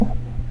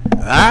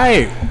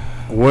Alright,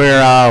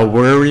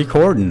 we're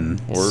recording.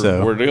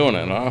 We're doing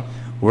it, huh?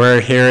 We're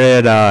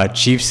here at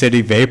Chief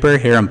City Vapor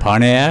here in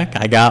Pontiac.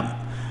 I got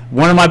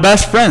one of my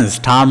best friends,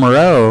 Tom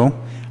Roe,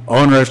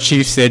 owner of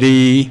Chief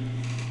City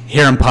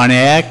here in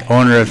Pontiac,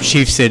 owner of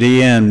Chief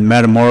City in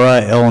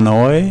Metamora,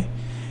 Illinois.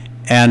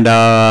 And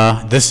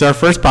this is our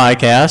first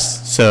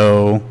podcast,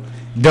 so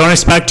don't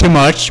expect too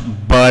much,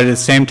 but at the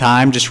same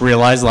time, just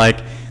realize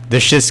like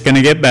this shit's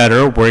gonna get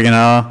better. We're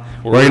gonna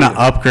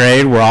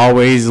upgrade. We're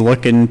always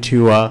looking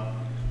to. We're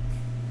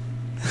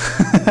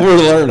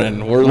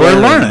learning. We're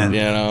learning.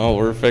 You know,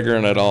 we're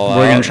figuring it all out.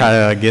 We're gonna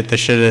try to get the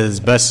shit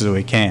as best as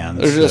we can.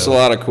 There's just a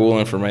lot of cool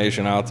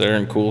information out there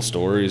and cool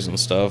stories and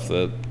stuff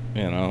that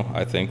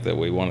I think that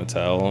we want to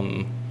tell,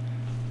 and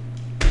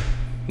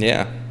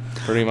yeah,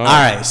 pretty much. All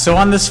right. So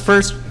on this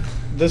first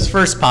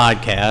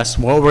podcast,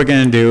 what we're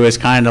gonna do is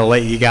kind of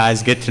let you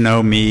guys get to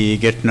know me,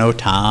 get to know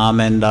Tom,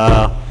 and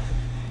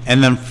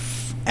then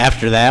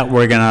after that,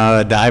 we're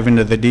gonna dive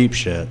into the deep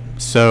shit.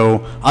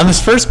 So on this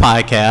first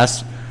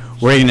podcast,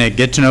 we're going to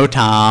get to know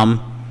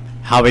Tom,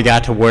 how he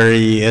got to where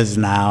he is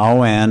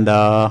now, and,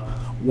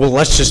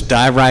 let's just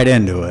dive right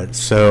into it.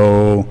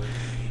 So,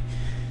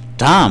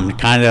 Tom,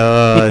 kind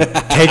of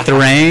take the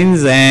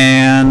reins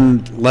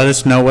and let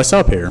us know what's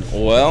up here.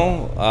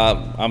 Well,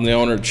 I'm the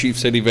owner of Chief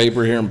City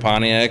Vapor here in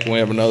Pontiac, and we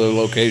have another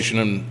location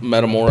in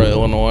Metamora,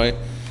 Illinois.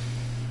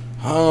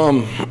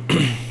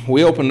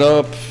 We opened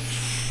up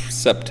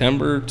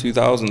September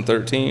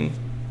 2013,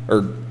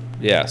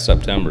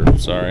 September,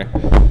 sorry.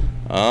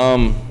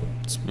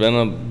 It's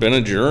been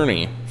a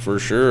journey for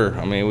sure.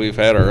 I mean, we've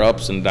had our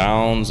ups and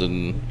downs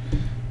and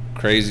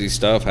crazy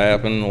stuff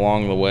happen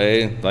along the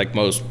way, like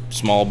most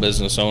small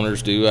business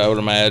owners do, I would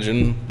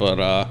imagine. But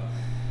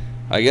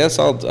I guess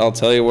I'll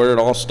tell you where it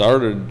all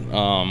started.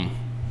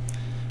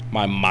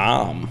 My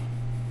mom,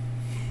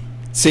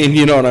 seeing,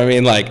 you know what I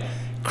mean, like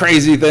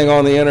crazy thing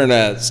on the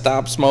internet,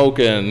 stop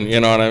smoking, you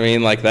know what I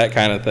mean, like that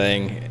kind of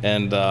thing.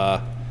 And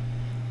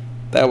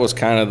that was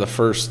kind of the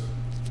first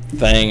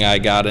thing. I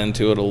got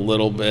into it a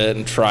little bit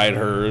and tried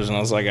hers, and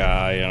I was like,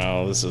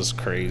 this is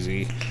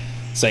crazy.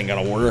 This ain't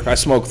gonna work. I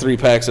smoke 3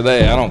 packs a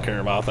day. I don't care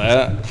about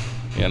that,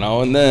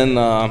 And then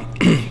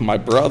my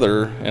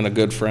brother and a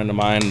good friend of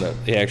mine, that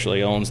he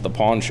actually owns the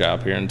pawn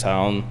shop here in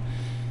town,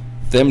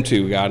 them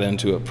two got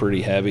into it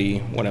pretty heavy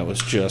when it was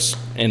just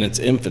in its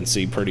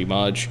infancy, pretty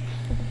much.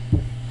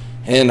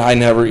 And I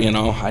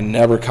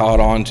never caught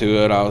on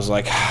to it. I was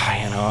like,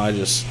 I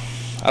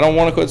don't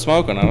want to quit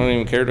smoking. I don't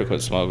even care to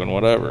quit smoking,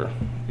 whatever.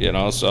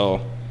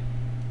 So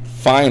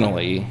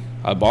finally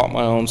I bought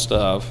my own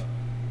stuff,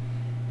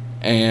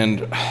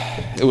 and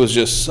it was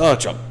just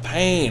such a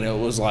pain. It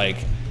was like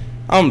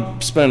I'm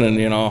spending,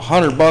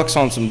 $100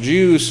 on some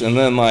juice, and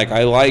then like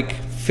I like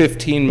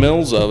 15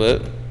 mils of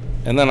it,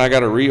 and then I got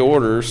to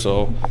reorder.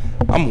 So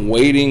I'm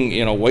waiting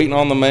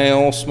on the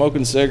mail,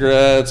 smoking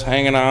cigarettes,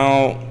 hanging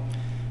out,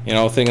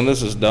 thinking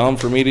this is dumb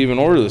for me to even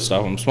order this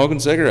stuff. I'm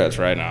smoking cigarettes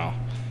right now,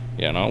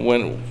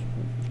 when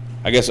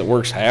I guess it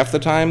works half the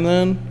time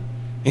then.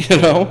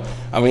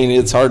 I mean,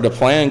 it's hard to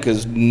plan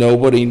because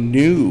nobody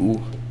knew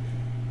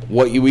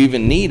what you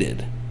even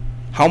needed,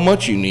 how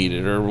much you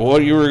needed, or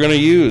what you were going to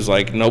use.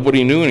 Like,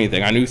 nobody knew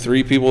anything. I knew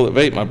 3 people that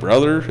vape: my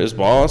brother, his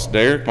boss,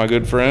 Derek, my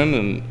good friend,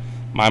 and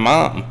my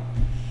mom.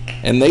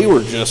 And they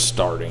were just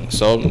starting.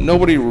 So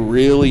nobody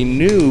really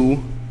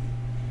knew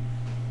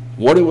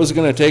what it was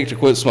going to take to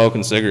quit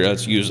smoking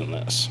cigarettes using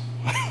this,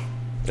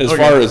 as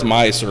far as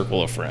my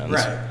circle of friends.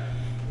 Right.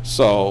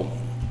 So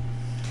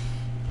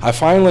I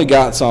finally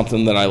got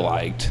something that I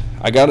liked.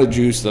 I got a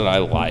juice that I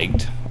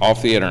liked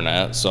off the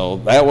internet, so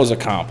that was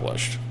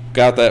accomplished.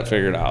 Got that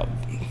figured out.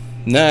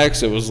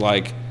 Next, it was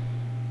like,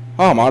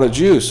 I'm out of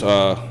juice.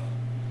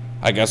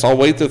 I guess I'll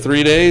wait the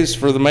 3 days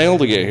for the mail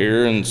to get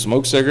here and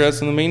smoke cigarettes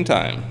in the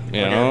meantime,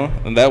 know?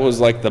 And that was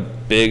like the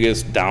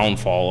biggest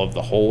downfall of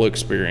the whole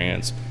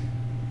experience,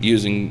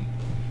 using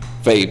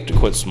vape to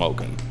quit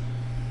smoking.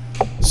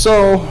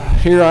 So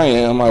here I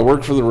am. I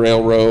worked for the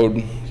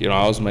railroad.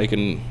 I was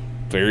making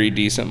very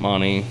decent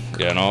money,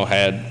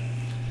 had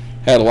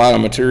a lot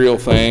of material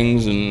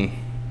things,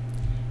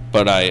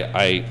 but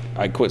I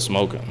quit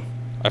smoking.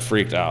 I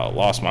freaked out,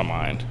 lost my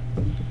mind.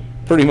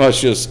 Pretty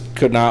much just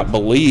could not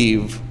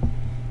believe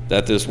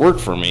that this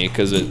worked for me,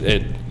 because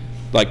it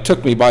like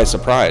took me by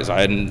surprise.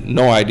 I had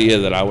no idea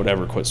that I would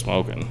ever quit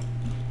smoking.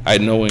 I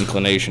had no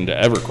inclination to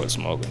ever quit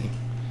smoking.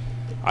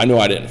 I knew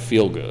I didn't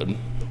feel good,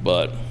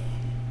 but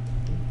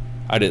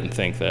I didn't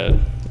think that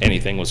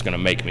anything was going to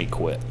make me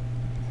quit.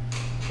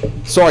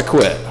 So I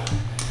quit,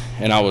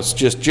 and I was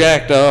just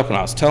jacked up, and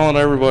I was telling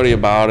everybody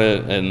about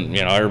it, and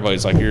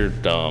everybody's like, you're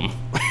dumb.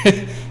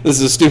 This is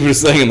the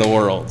stupidest thing in the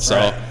world. So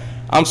right.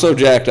 I'm so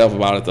jacked up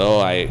about it, though.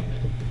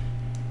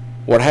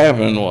 What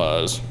happened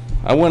was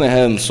I went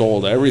ahead and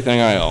sold everything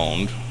I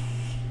owned,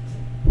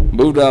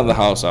 moved out of the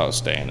house I was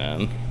staying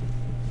in,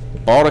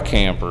 bought a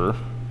camper,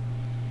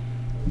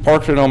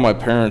 parked it on my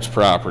parents'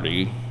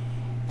 property,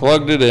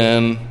 plugged it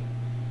in,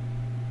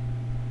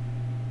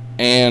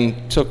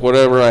 and took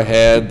whatever I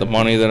had, the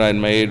money that I'd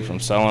made from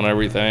selling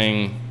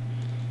everything,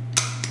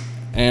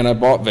 and I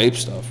bought vape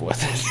stuff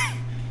with it.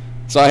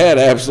 So I had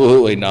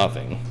absolutely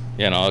nothing,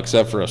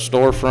 except for a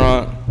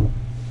storefront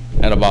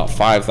and about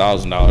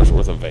 $5,000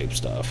 worth of vape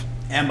stuff.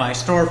 And by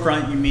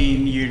storefront, you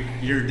mean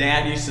your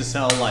dad used to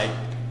sell like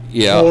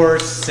Yep.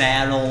 horse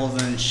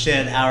saddles and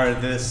shit out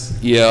of this.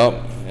 Yep.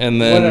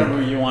 And then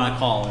whatever you want to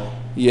call it.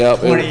 Yep.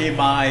 20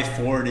 by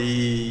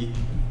 40.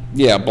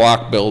 Yeah,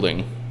 block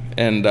building.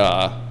 And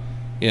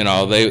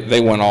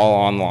they went all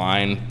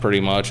online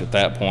pretty much at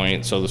that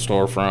point, so the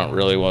storefront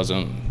really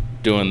wasn't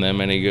doing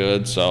them any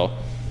good. So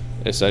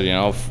they said,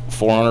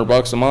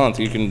 $400 a month,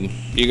 you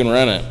can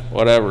rent it,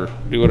 whatever,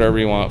 do whatever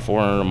you want,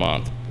 $400 a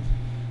month.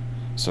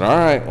 I said, all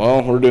right,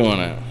 well, we're doing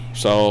it.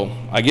 So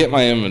I get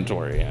my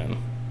inventory in,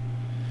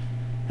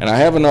 and I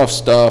have enough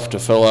stuff to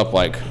fill up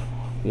like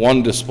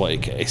one display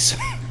case.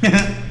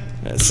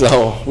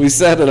 So we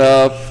set it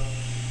up,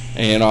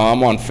 and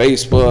I'm on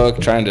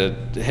Facebook trying to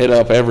hit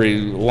up every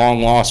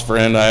long lost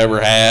friend I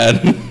ever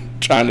had,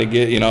 trying to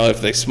get,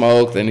 if they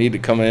smoke, they need to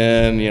come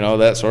in,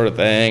 that sort of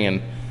thing.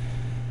 And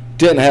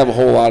didn't have a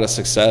whole lot of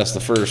success the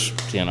first,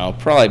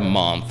 probably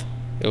month.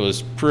 It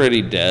was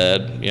pretty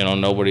dead.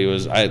 Nobody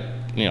was, I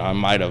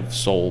might have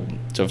sold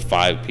to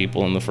 5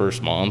 people in the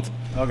first month.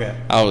 Okay.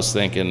 I was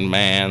thinking,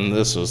 man,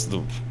 this was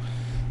the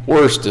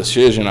worst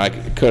decision I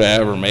could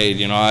have ever made.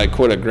 I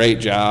quit a great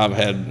job,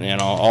 had,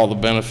 all the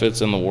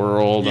benefits in the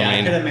world. Yeah,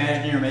 I could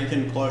imagine you're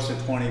making close to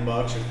 $20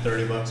 or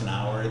 $30 an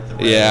hour at the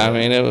rate. Yeah,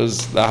 it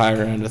was the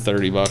higher end of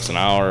 $30 an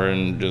hour,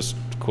 and just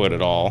quit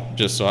it all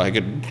just so I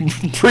could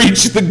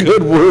preach the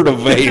good word of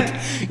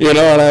vape. You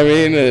know what I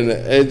mean? And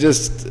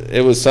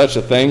it was such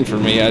a thing for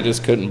me. I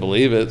just couldn't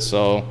believe it.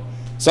 So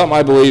something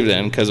I believed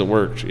in because it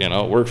worked.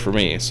 It worked for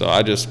me. So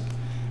I just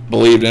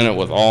believed in it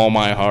with all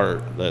my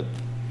heart that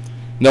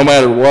no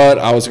matter what,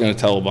 I was going to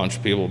tell a bunch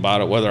of people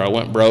about it, whether I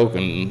went broke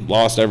and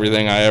lost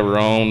everything I ever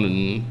owned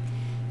and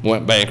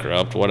went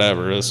bankrupt,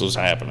 whatever. This was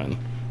happening,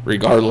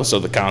 regardless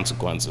of the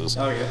consequences.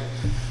 Oh, yeah.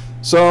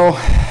 So,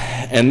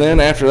 and then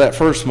after that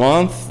first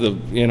month,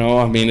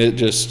 it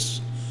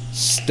just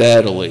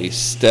steadily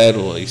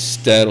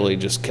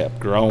just kept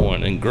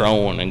growing and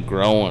growing and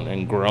growing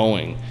and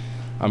growing.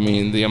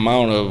 The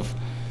amount of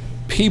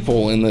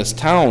people in this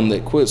town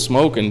that quit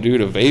smoking due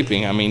to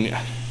vaping,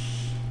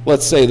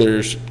 let's say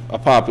there's a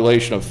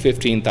population of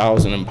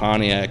 15,000 in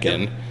Pontiac,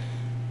 and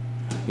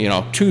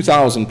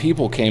 2,000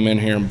 people came in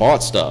here and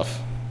bought stuff,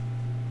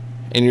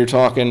 and you're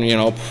talking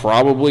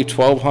probably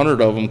 1,200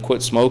 of them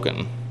quit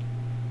smoking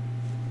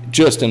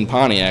just in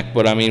Pontiac.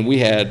 But we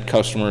had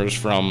customers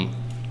from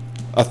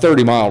a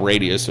 30-mile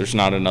radius. There's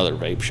not another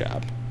vape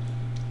shop.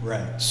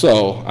 Right.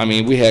 So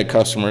we had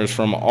customers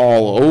from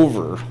all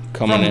over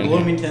coming in.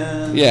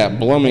 Bloomington. Yeah,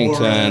 Bloomington,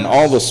 Forest.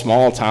 all the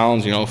small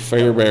towns,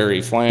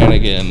 Fairbury,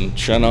 Flanagan,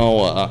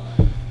 Chenoa,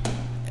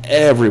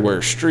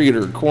 everywhere,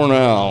 Streeter,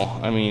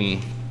 Cornell,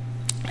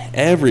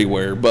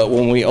 everywhere. But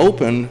when we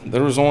opened,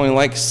 there was only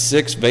like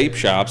 6 vape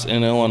shops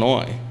in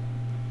Illinois.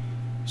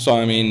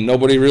 So,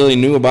 nobody really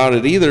knew about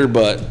it either,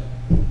 but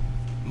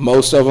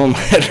most of them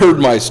had heard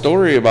my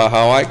story about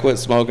how I quit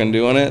smoking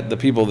doing it. The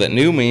people that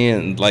knew me,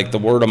 and the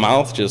word of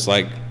mouth just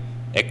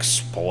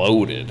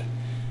exploded.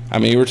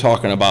 We're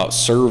talking about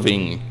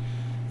serving,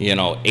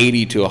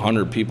 80 to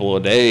 100 people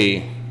a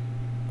day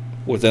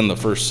within the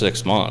first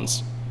 6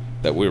 months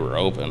that we were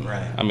open.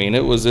 Right.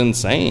 It was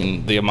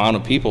insane, the amount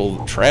of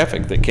people,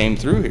 traffic that came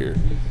through here.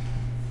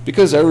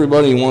 Because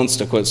everybody wants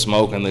to quit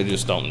smoking, they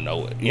just don't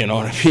know it. You know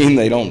what I mean?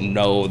 They don't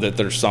know that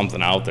there's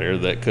something out there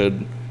that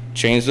could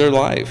change their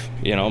life,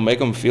 make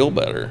them feel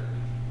better,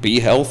 be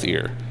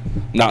healthier.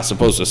 Not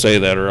supposed to say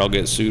that or I'll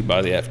get sued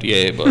by the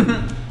FDA, but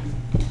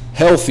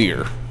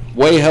healthier,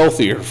 way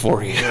healthier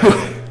for you.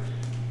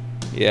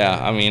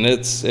 Yeah,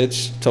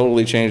 it's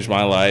totally changed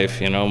my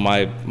life.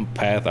 My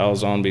path I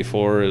was on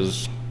before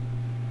is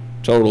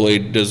totally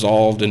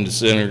dissolved and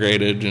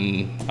disintegrated,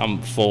 and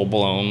I'm full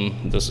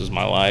blown. This is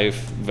my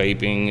life,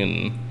 vaping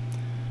and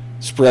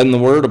spreading the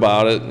word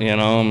about it.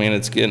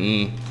 It's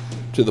getting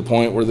to the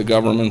point where the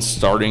government's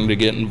starting to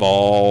get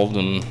involved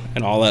and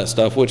all that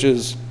stuff, which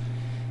is,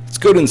 it's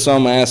good in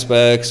some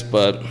aspects,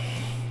 but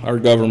our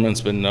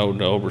government's been known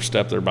to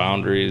overstep their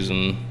boundaries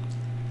and,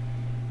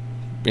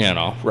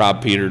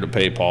 rob Peter to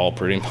pay Paul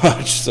pretty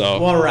much. So.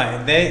 Well,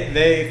 right.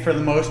 They for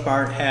the most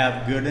part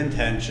have good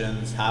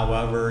intentions.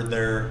 However,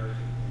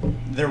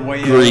 their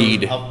way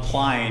Greed. of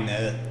applying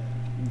it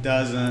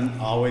doesn't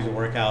always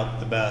work out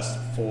the best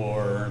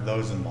for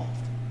those involved.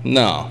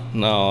 No.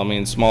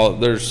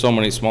 There's so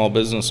many small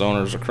business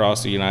owners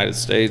across the United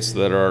States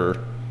that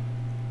are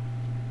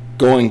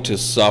going to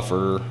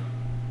suffer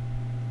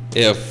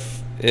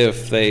if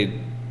they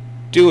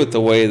do it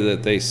the way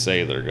that they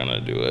say they're going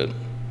to do it.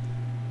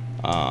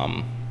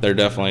 There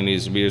definitely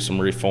needs to be some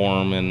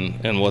reform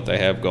in what they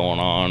have going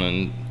on,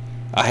 and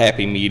a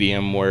happy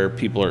medium where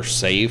people are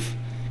safe,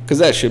 because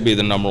that should be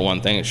the number one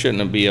thing. It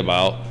shouldn't be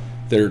about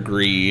their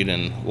greed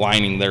and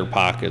lining their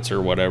pockets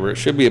or whatever. It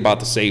should be about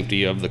the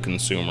safety of the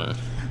consumer.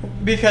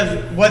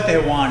 Because what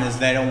they want is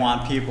they don't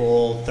want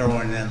people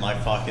throwing in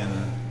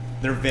fucking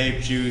their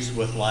vape juice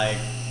with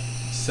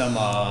some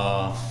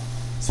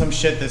some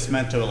shit that's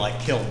meant to like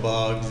kill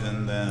bugs,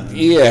 and then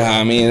Yeah,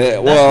 I mean, what they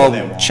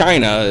well, want.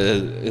 China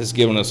is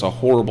giving us a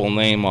horrible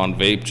name on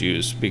vape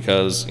juice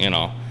because, you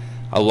know,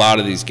 a lot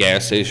of these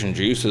gas station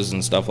juices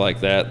and stuff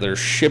like that, they're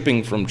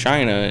shipping from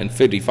China in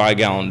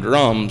 55-gallon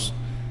drums,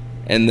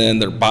 and then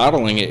they're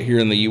bottling it here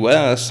in the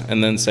U.S.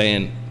 and then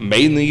saying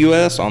made in the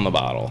U.S. on the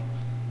bottle.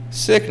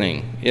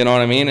 Sickening, you know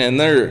what I mean? And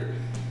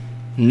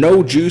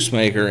no juice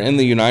maker in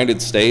the United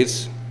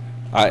States.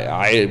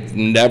 I've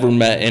never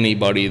met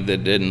anybody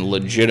that didn't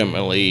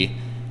legitimately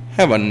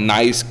have a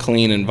nice,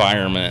 clean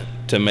environment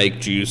to make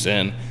juice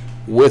in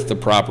with the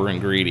proper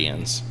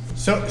ingredients.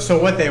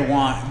 So what they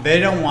want, they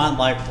don't want,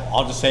 like,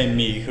 I'll just say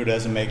me, who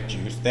doesn't make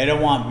juice. They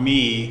don't want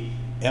me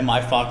in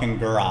my fucking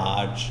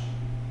garage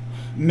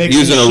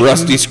Using a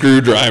rusty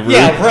screwdriver.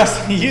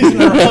 Yeah,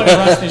 using a fucking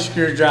rusty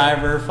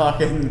screwdriver,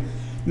 fucking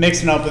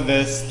mixing up with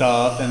this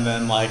stuff, and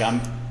then like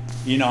I'm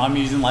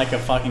using like a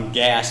fucking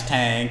gas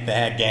tank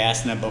that had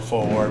gas in it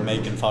before,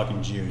 making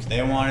fucking juice.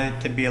 They want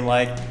it to be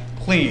like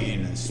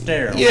clean and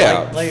sterile.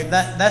 Yeah. Like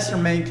that's their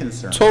main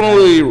concern.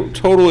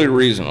 Totally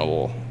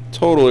reasonable.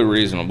 Totally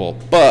reasonable.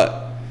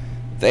 But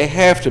they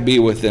have to be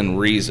within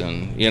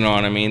reason. You know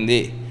what I mean?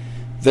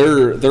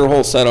 Their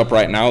whole setup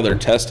right now, their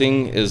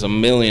testing is $1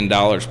 million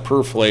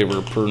per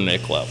flavor per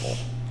nic level.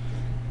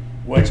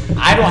 Which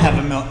I don't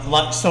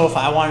have so if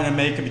I wanted to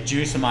make a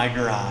juice in my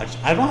garage,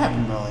 I don't have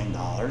 $1 million.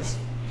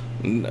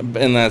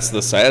 And that's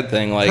the sad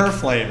thing, like per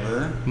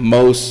flavor.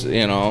 Most,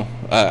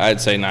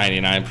 I'd say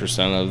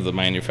 99% of the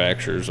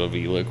manufacturers of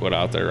e-liquid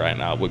out there right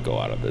now would go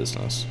out of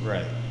business.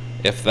 Right.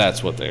 If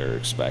that's what they're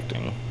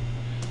expecting.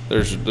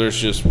 There's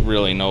just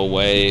really no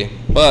way.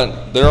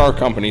 But there are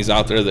companies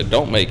out there that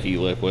don't make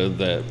e-liquid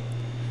that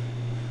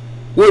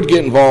would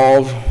get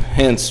involved,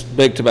 hence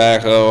big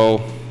tobacco,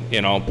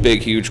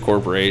 big huge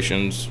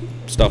corporations,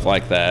 stuff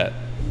like that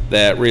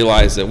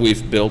realize that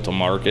we've built a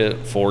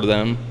market for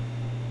them.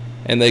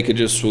 And they could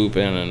just swoop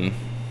in and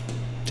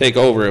take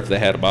over if they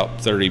had about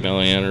 $30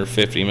 million or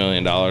 $50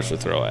 million to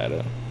throw at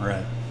it.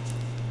 Right.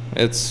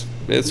 It's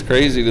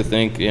crazy to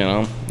think,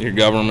 your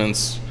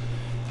government's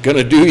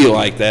gonna do you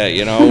like that.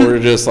 We're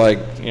just like,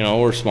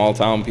 we're small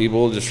town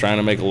people just trying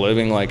to make a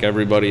living like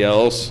everybody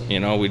else.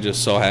 We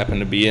just so happen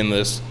to be in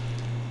this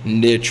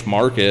niche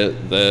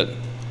market that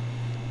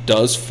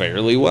does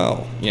fairly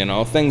well.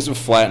 Things have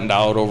flattened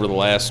out over the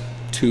last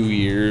 2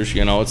 years.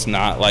 It's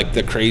not like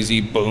the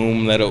crazy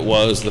boom that it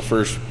was the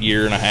first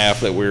year and a half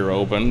that we were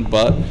open,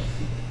 but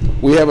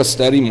we have a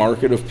steady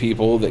market of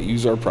people that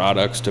use our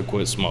products to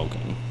quit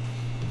smoking.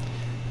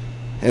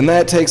 And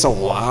that takes a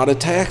lot of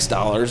tax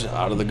dollars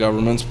out of the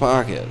government's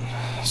pocket.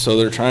 So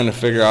they're trying to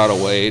figure out a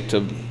way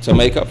to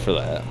make up for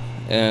that.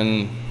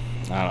 And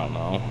I don't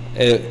know.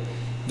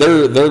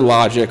 Their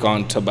logic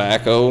on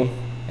tobacco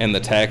and the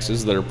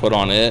taxes that are put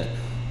on it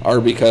are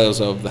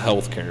because of the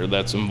health care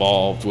that's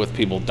involved with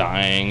people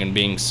dying and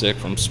being sick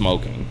from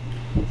smoking.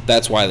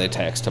 That's why they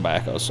tax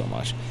tobacco so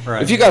much.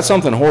 Right. If you got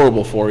something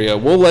horrible for you,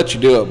 we'll let you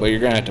do it, but you're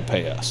going to have to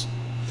pay us.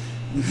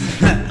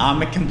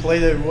 I'm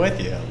completely with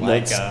you.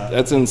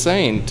 That's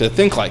insane to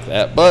think like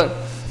that. But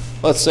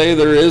let's say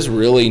there is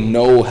really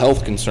no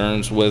health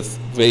concerns with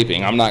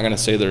vaping. I'm not going to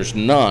say there's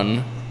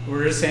none.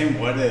 We're just saying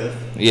what if.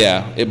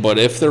 Yeah, but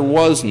if there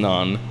was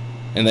none,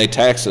 and they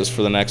tax us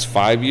for the next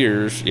 5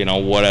 years,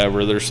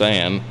 whatever they're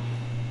saying,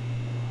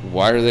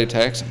 why are they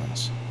taxing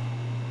us?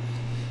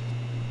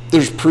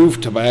 There's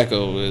proof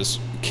tobacco is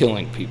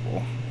killing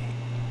people.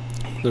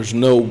 There's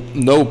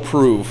no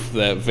proof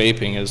that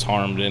vaping has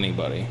harmed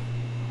anybody.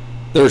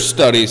 There's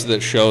studies that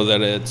show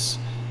that it's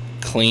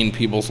cleaned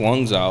people's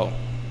lungs out.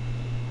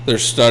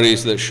 There's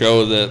studies that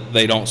show that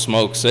they don't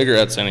smoke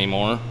cigarettes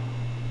anymore.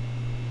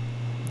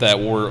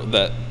 That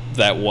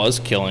was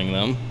killing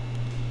them.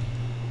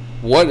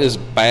 What is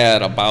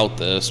bad about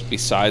this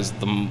besides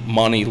the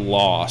money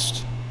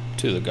lost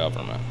to the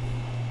government?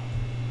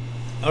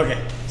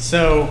 Okay,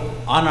 so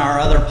on our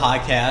other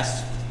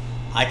podcast,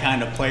 I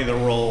kind of play the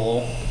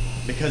role,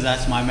 because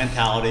that's my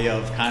mentality,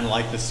 of kind of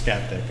like the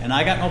skeptic. And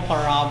I got no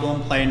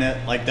problem playing it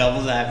like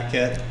devil's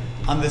advocate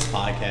on this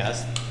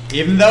podcast,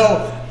 even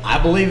though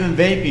I believe in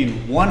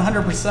vaping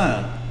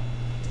 100%.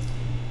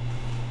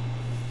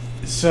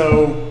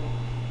 So,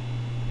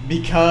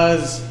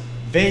 because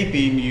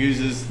vaping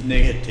uses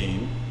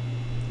nicotine's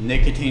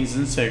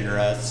in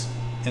cigarettes,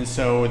 and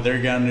so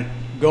they're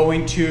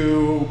going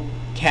to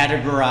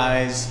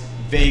categorize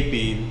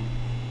vaping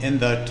in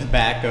the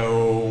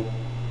tobacco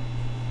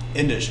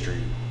industry.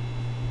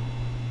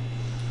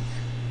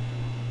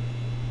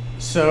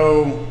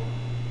 So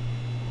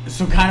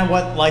kind of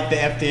what like the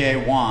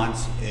FDA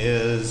wants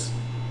is,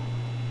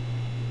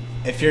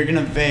 if you're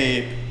gonna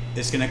vape,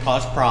 it's gonna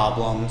cause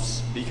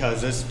problems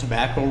because it's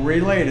tobacco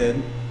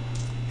related.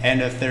 And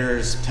if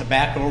there's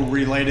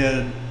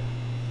tobacco-related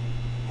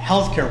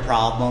healthcare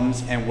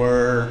problems, and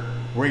we're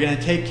going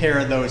to take care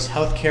of those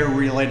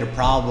healthcare-related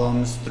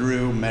problems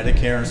through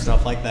Medicare and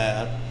stuff like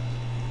that,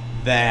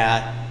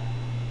 that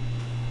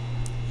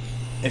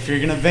if you're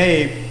going to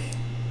vape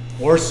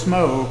or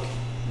smoke,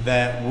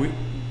 that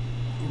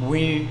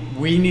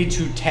we need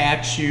to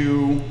tax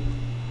you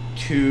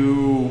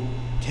to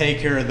take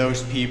care of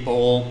those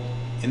people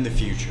in the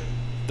future.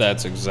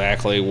 That's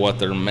exactly what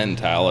their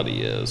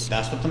mentality is.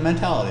 That's what the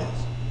mentality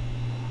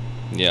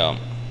is. Yeah.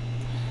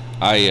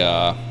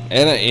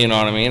 And you know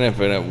what I mean? If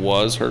it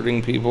was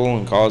hurting people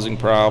and causing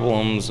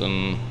problems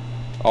and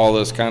all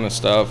this kind of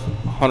stuff,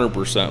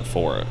 100%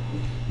 for it.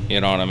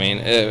 You know what I mean?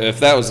 If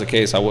that was the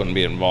case, I wouldn't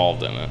be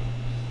involved in it.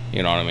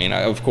 You know what I mean?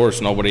 Of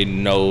course, nobody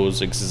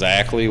knows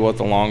exactly what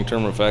the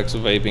long-term effects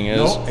of vaping is.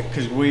 No,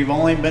 because we've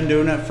only been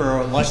doing it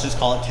for, let's just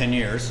call it 10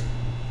 years.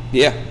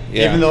 Yeah.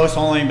 Even though it's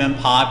only been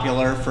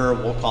popular for,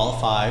 we'll call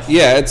it 5.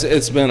 Yeah,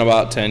 it's been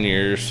about 10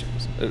 years.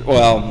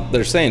 Well,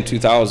 they're saying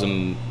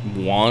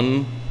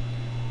 2001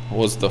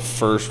 was the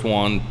first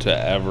one to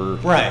ever.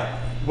 Right.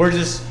 We're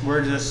just.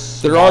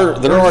 There are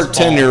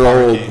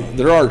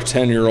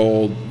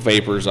 10-year-old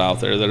vapors out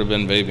there that have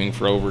been vaping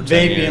for over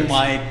 10 years. Vaping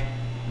like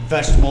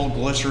vegetable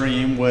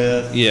glycerine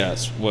with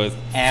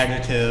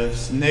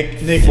additives,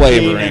 nicotine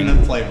flavoring. and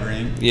then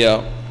flavoring.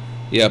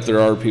 Yep, there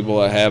are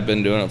people that have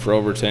been doing it for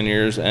over 10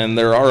 years, and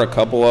there are a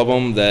couple of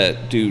them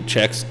that do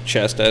chest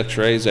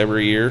x-rays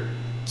every year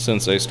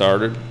since they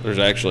started. There's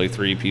actually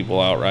 3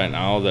 people out right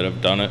now that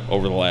have done it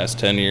over the last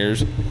 10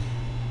 years.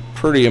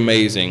 Pretty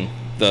amazing,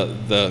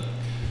 the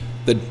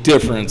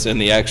difference in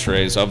the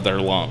x-rays of their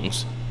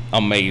lungs.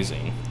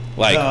 Amazing.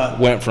 Like,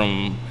 went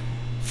from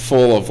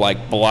full of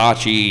like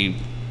blotchy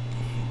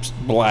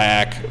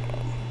black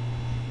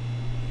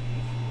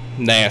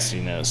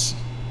nastiness.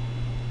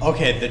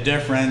 Okay, the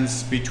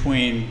difference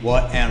between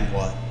what and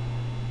what?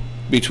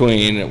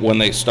 Between when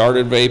they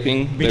started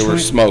vaping, they were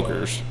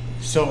smokers.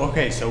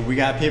 So we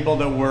got people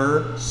that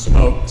were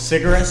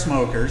cigarette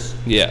smokers.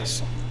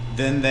 Yes.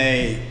 Then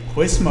they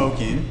quit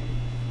smoking,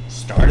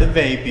 started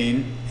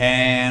vaping,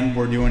 and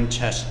we're doing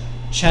chest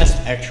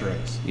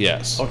x-rays.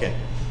 Yes. Okay.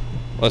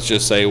 Let's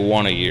just say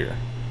 1 a year.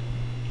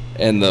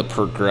 And the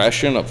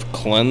progression of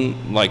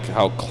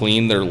how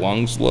clean their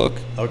lungs look.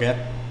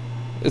 Okay.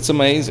 It's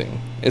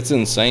amazing. It's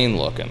insane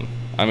looking.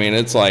 I mean,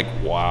 it's like,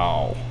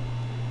 wow.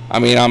 I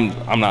mean,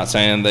 I'm not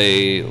saying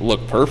they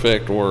look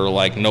perfect or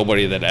like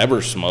nobody that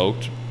ever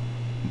smoked,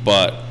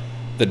 but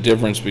the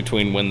difference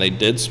between when they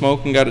did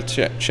smoke and got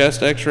a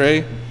chest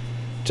x-ray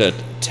to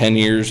 10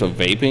 years of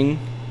vaping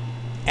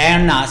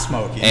and not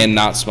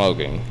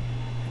smoking.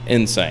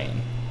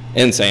 Insane.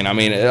 I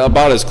mean,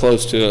 about as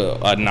close to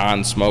a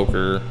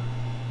non-smoker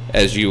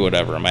as you would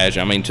ever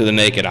imagine. I mean, to the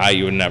naked eye,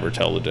 you would never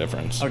tell the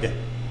difference. Okay.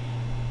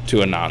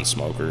 To a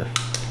non-smoker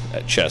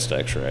at chest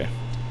x-ray.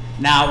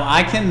 Now,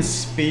 I can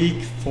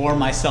speak for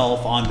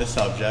myself on the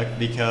subject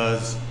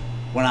because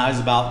when I was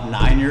about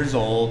 9 years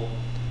old,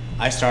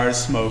 I started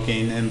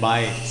smoking. And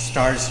by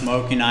started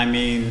smoking, I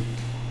mean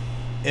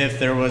if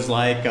there was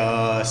like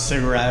a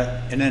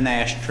cigarette in an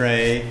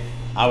ashtray,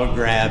 I would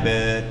grab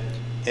it.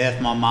 If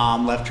my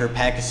mom left her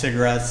pack of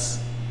cigarettes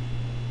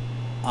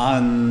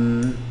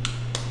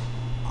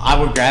I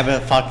would grab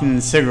a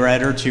fucking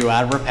cigarette or 2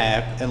 out of her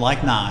pack at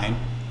like 9,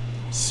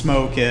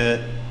 smoke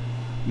it,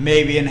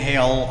 maybe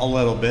inhale a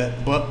little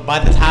bit. But by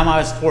the time I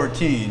was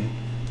 14,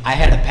 I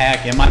had a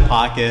pack in my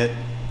pocket,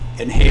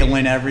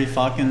 inhaling every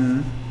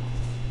fucking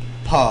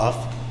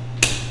puff.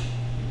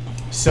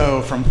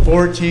 So from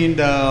 14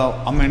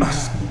 to, I'm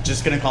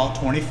just gonna call it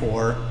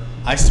 24,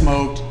 I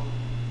smoked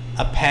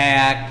a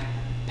pack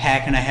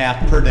and a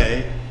half per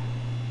day.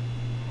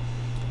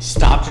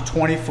 Stopped at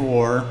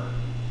 24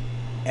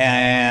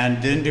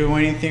 and didn't do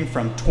anything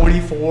from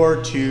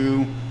 24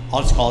 to,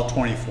 I'll just call it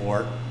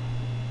 24,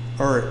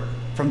 or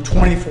from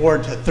 24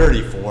 to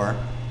 34.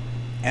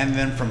 And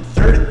then from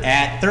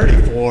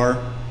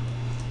 34,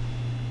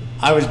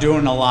 I was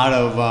doing a lot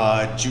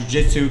of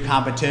jiu-jitsu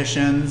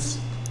competitions,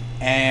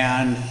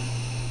 and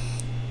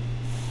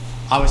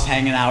I was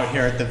hanging out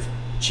here at the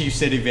Chief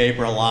City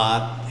Vapor a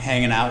lot,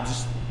 hanging out,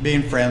 just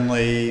being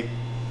friendly,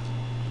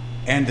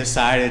 and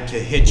decided to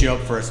hit you up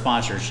for a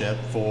sponsorship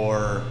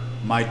for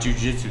my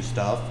jiu-jitsu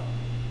stuff.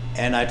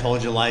 And I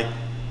told you, like,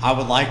 I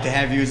would like to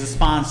have you as a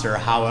sponsor.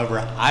 However,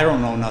 I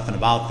don't know nothing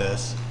about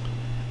this.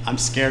 I'm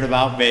scared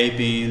about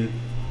vaping.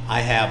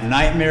 I have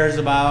nightmares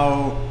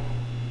about,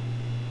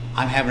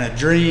 I'm having a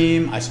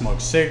dream, I smoke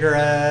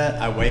cigarette,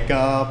 I wake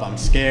up, I'm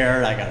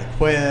scared, I gotta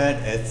quit.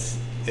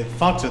 It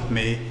fucks with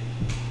me.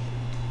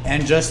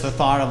 And just the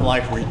thought of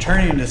like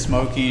returning to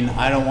smoking,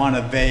 I don't want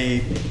to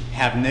vape,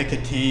 have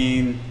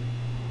nicotine,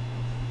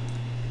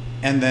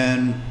 and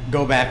then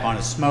go back on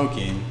to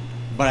smoking.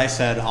 But I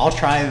said, I'll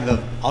try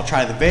the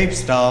vape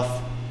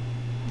stuff,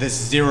 this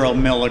 0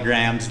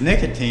 milligrams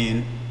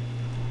nicotine,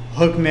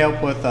 hook me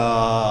up with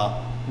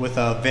a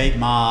vape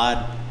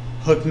mod,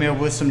 hook me up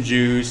with some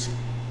juice,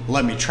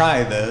 let me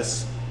try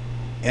this.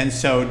 And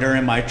so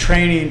during my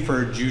training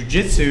for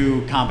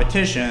jiu-jitsu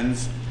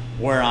competitions,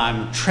 where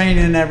I'm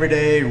training every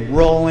day,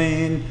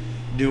 rolling,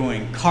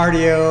 doing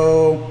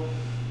cardio,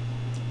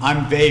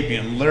 I'm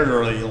vaping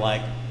literally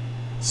like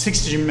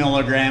 60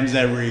 milligrams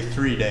every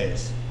 3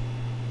 days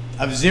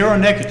of 0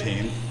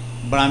 nicotine,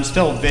 but I'm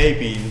still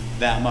vaping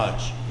that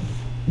much.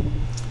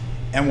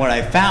 And what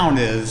I found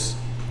is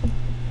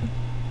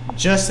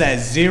just that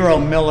 0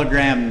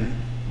 milligram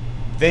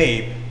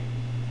vape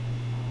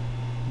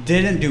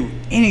didn't do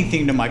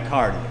anything to my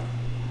cardio.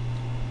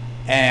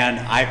 And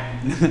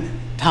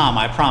Tom,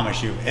 I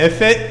promise you,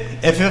 if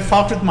it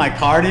fucked with my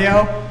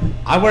cardio,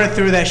 I would have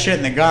threw that shit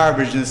in the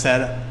garbage and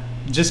said,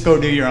 just go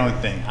do your own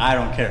thing. I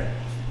don't care.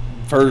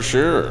 For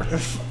sure.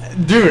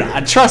 Dude,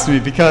 trust me,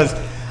 because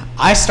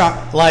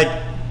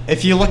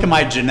if you look at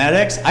my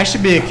genetics, I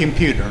should be a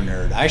computer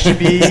nerd. I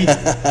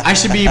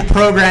should be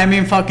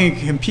programming fucking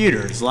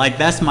computers. Like,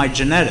 that's my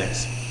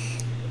genetics.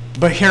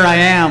 But here I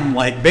am,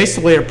 like,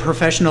 basically a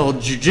professional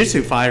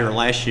jiu-jitsu fighter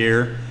last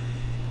year,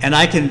 and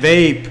I can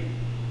vape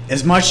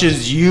as much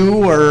as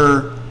you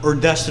or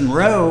Dustin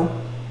Roe,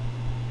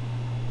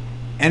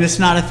 and it's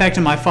not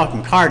affecting my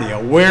fucking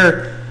cardio.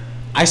 Where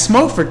I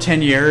smoked for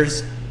 10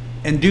 years,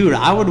 and dude,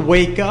 I would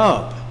wake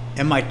up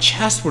and my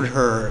chest would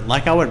hurt,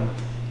 like I would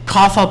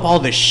cough up all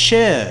this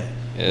shit.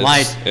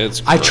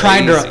 It's crazy.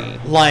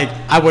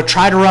 I would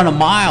try to run a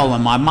mile,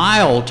 and my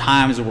mile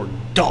times were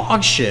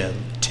dog shit.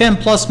 10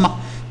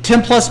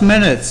 plus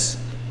minutes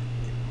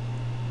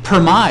per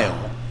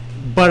mile.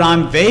 But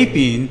I'm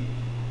vaping,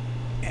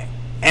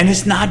 and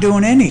it's not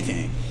doing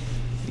anything.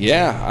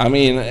 Yeah, I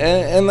mean,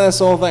 and that's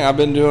the whole thing. I've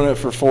been doing it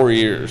for 4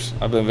 years.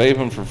 I've been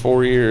vaping for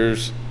 4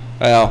 years.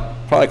 Well,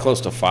 probably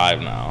close to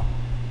 5 now.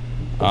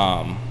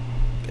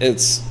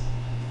 It's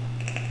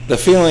the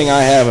feeling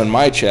I have in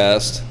my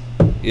chest,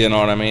 you know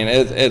what I mean?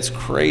 It's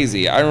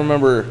crazy. I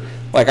remember,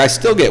 like, I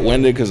still get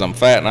winded because I'm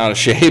fat and out of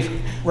shape.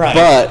 Right.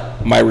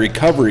 But my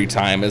recovery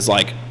time is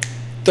like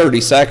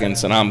 30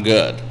 seconds and I'm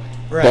good.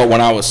 Right. But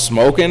when I was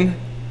smoking,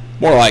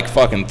 more like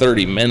fucking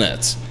 30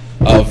 minutes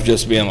of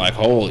just being like,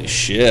 holy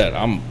shit,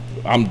 I'm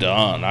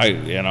done.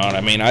 You know what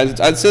I mean?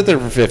 I'd sit there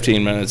for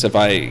 15 minutes if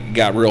I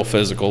got real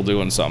physical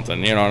doing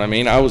something. You know what I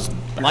mean? I was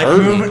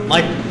hurting.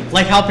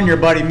 Like helping your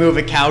buddy move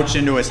a couch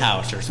into his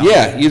house or something.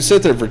 Yeah, you'd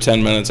sit there for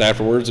 10 minutes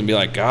afterwards and be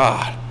like,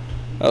 God,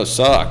 that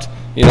sucked.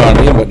 You know what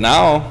I mean? But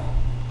now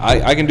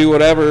I can do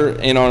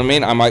whatever. You know what I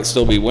mean? I might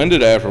still be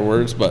winded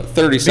afterwards, but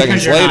 30 seconds later.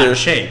 Because you're not in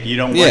shape. You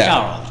don't work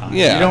out all the time.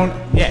 Yeah. You don't.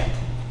 Yeah.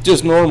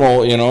 Just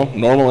normal. You know,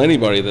 normal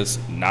anybody that's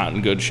not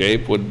in good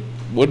shape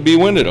would be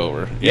winded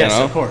over. Yes, you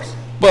know? Of course.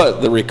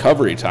 But the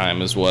recovery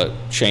time is what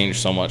changed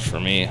so much for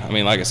me. I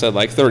mean, like I said,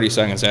 like 30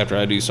 seconds after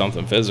I do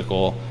something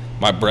physical,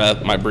 my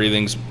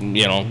breathing's,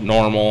 you know,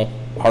 normal,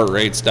 heart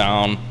rate's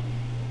down,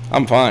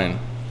 I'm fine.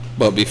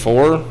 But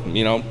before,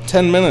 you know,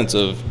 10 minutes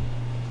of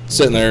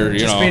sitting there,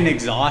 just being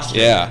exhausted.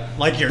 Yeah.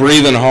 Like you're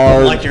breathing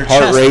hard, like your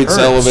heart chest rate's hurts.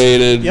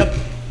 elevated. Yep.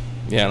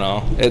 You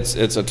know, it's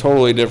a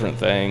totally different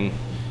thing.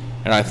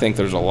 And I think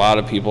there's a lot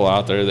of people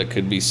out there that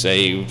could be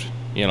saved,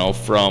 you know,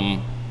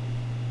 from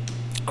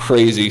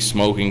crazy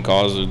smoking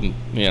causing,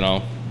 you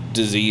know,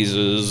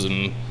 diseases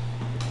and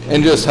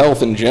just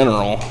health in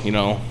general. You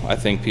know, I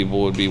think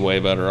people would be way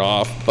better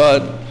off.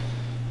 But,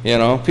 you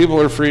know, people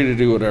are free to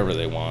do whatever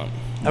they want.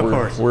 Of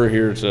course. We're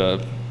here to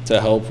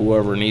help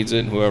whoever needs it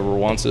and whoever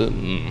wants it,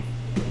 and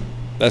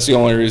that's the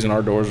only reason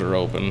our doors are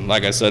open.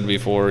 Like I said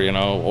before, you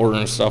know,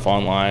 ordering stuff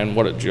online,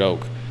 what a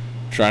joke.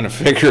 Trying to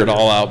figure it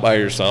all out by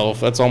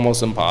yourself, that's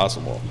almost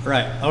impossible.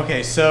 Right.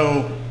 Okay,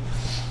 so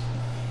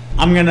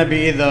I'm going to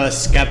be the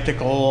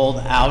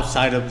skeptical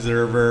outside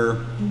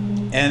observer,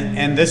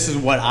 and this is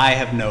what I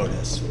have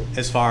noticed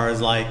as far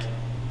as like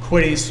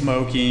quitting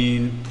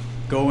smoking,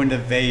 going to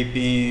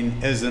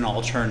vaping as an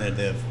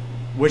alternative,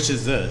 which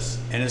is this,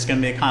 and it's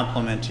going to be a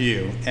compliment to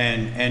you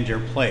and your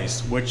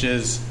place, which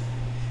is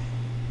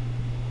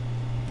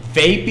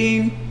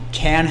vaping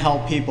can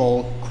help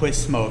people quit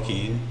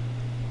smoking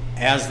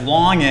as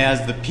long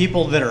as the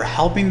people that are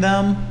helping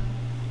them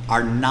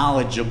are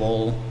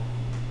knowledgeable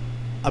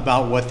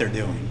about what they're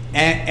doing.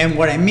 And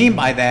what I mean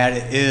by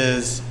that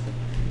is,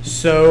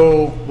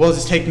 so we'll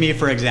just take me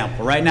for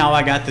example. Right now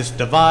I got this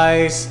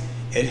device,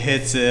 it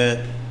hits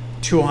at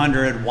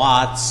 200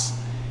 watts,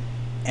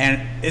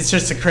 and it's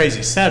just a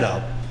crazy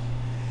setup.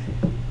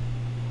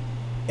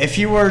 If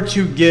you were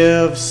to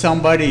give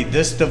somebody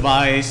this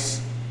device,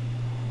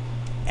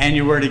 and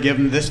you were to give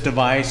them this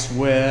device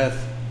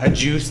with a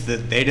juice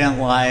that they didn't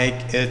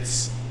like,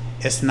 it's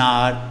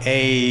not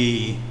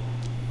a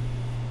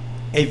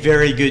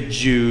very good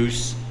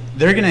juice,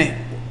 they're gonna,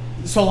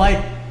 so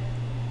like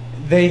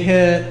they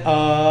hit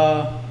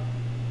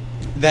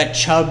that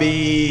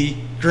chubby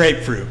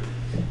grapefruit.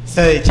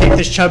 So they take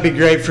this chubby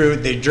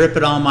grapefruit, they drip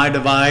it on my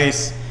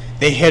device,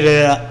 they hit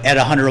it at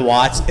 100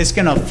 watts. It's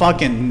gonna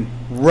fucking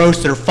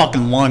roast their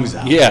fucking lungs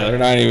out. Yeah, they're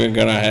not even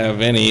gonna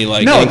have any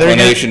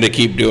inclination to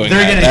keep doing that.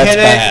 They're gonna That's hit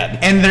bad.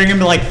 it, and they're gonna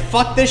be like,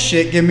 "Fuck this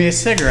shit, give me a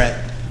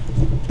cigarette."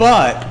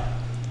 But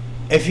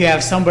if you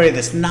have somebody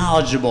that's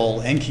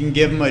knowledgeable and can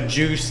give them a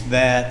juice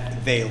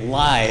that they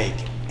like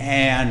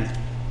and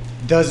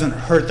doesn't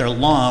hurt their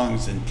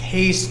lungs and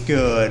tastes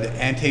good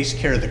and takes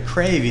care of the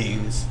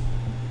cravings,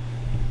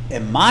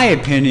 in my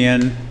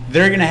opinion,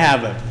 they're going to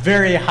have a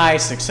very high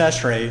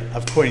success rate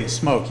of quitting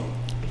smoking.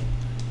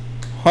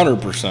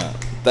 100%.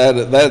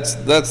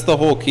 That's the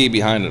whole key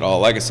behind it all.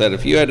 Like I said,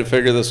 if you had to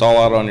figure this all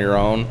out on your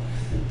own,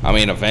 I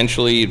mean,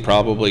 eventually you'd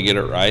probably get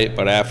it right,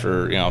 but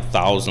after,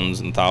 thousands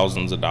and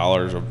thousands of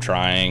dollars of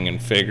trying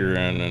and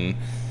figuring and,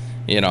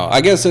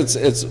 I guess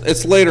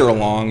it's later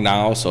along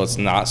now, so it's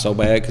not so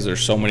bad because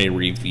there's so many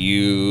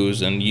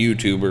reviews and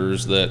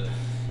YouTubers that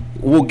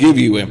will give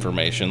you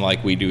information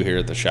like we do here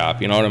at the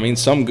shop. You know what I mean?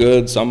 Some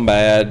good, some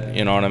bad,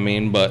 you know what I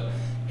mean? But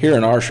here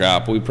in our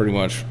shop, we pretty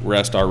much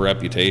rest our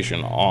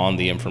reputation on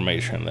the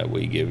information that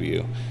we give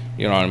you.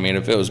 You know what I mean?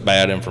 If it was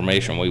bad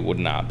information, we would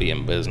not be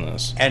in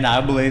business. And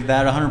I believe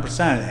that 100%.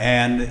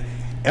 And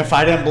if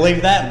I didn't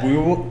believe that,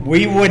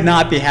 we would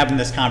not be having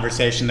this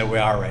conversation that we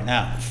are right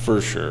now. For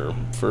sure.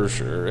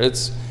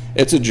 It's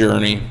a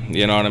journey.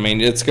 You know what I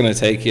mean? It's going to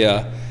take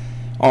you,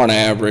 on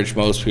average,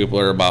 most people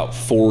are about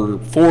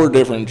four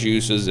different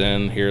juices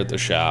in here at the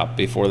shop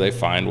before they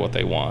find what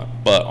they want.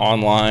 But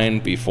online,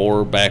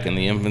 back in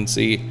the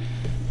infancy,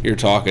 you're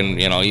talking,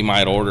 you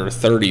might order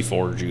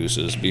 34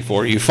 juices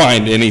before you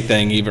find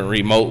anything even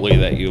remotely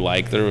that you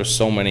like. There was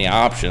so many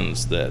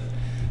options that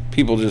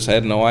people just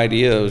had no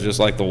idea. It was just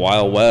like the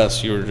Wild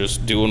West. You were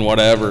just doing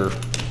whatever.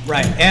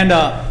 Right. And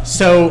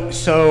so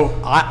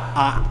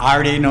I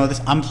already know this.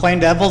 I'm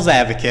playing devil's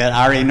advocate.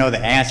 I already know the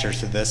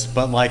answers to this.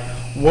 But,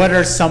 what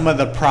are some of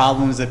the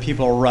problems that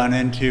people run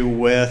into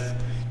with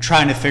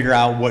trying to figure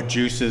out what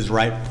juice is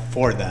right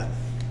for them?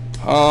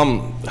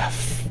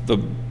 The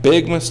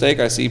big mistake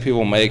I see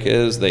people make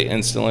is they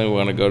instantly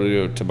want to go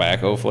to a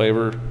tobacco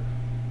flavor,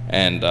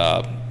 and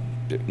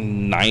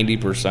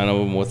 90% of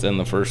them within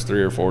the first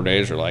 3 or 4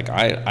 days are like,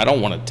 I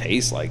don't want to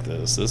taste like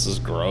this. This is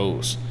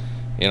gross.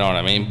 You know what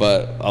I mean?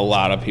 But a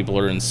lot of people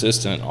are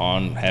insistent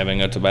on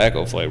having a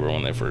tobacco flavor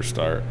when they first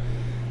start.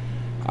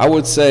 I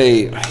would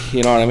say,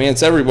 you know what I mean?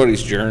 It's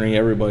everybody's journey.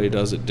 Everybody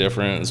does it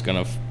different. It's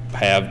going to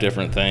have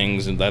different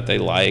things that they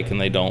like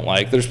and they don't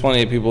like. There's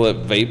plenty of people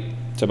that vape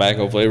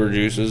tobacco flavored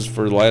juices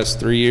for the last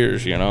 3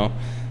 years,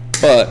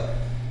 But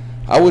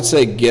I would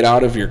say get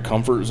out of your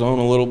comfort zone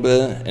a little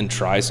bit and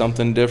try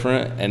something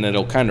different, and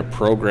it'll kind of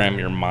program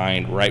your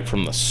mind right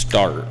from the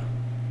start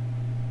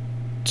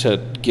to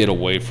get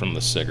away from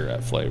the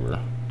cigarette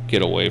flavor,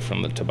 get away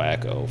from the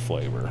tobacco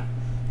flavor.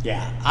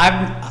 Yeah,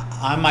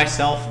 I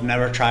myself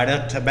never tried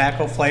a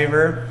tobacco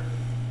flavor,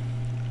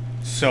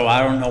 so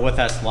I don't know what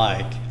that's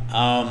like.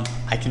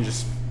 I can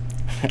just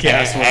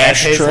guess what that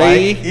tastes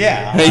like.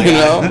 Yeah.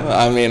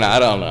 I mean, I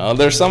don't know.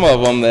 There's some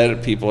of them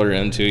that people are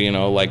into,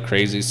 like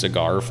crazy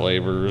cigar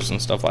flavors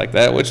and stuff like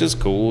that, which is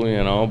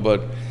cool,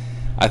 but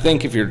I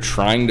think if you're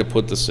trying to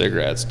put the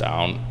cigarettes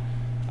down,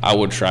 I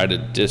would try to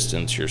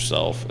distance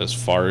yourself as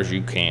far as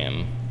you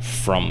can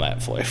from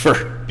that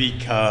flavor.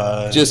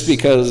 Because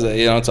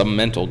it's a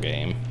mental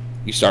game.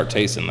 You start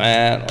tasting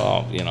that,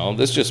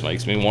 this just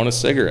makes me want a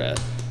cigarette.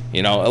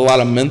 A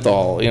lot of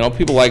menthol,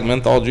 people like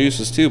menthol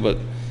juices too, but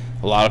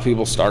a lot of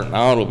people starting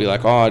out will be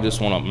like, I just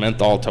want a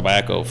menthol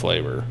tobacco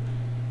flavor.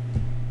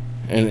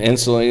 And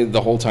instantly,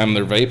 the whole time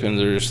they're vaping,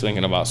 they're just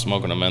thinking about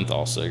smoking a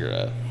menthol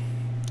cigarette.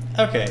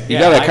 Okay. You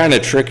got to kind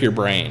of trick your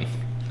brain.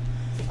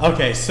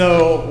 Okay,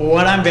 so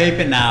what I'm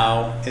vaping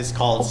now is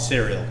called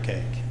cereal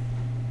cake.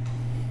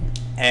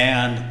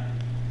 And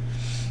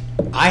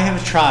I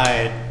have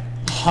tried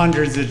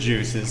hundreds of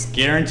juices,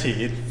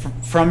 guaranteed,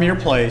 from your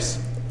place.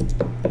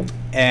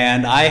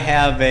 And I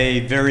have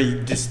a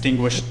very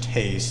distinguished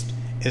taste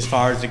as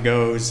far as it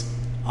goes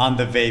on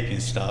the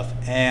vaping stuff.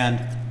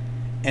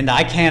 And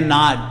I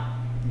cannot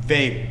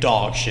vape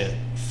dog shit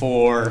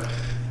for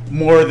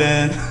more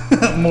than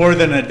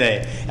a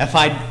day. If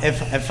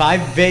I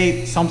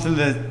vape something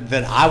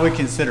that I would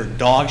consider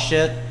dog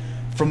shit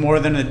for more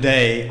than a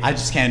day, I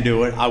just can't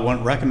do it. I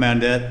wouldn't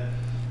recommend it.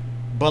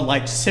 But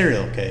like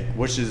cereal cake,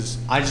 which is,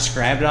 I just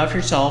grabbed it off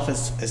your shelf.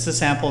 It's a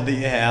sample that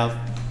you have.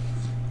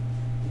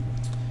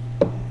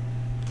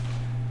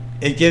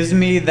 It gives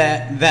me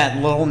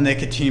that little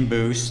nicotine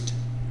boost.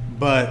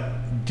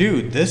 But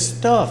dude, this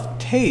stuff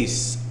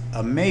tastes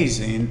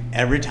amazing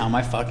every time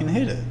I fucking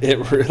hit it.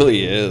 It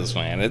really is,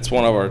 man. It's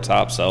one of our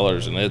top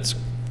sellers, and it's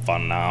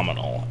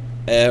phenomenal.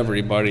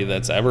 Everybody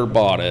that's ever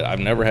bought it,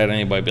 I've never had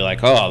anybody be like,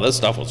 oh, this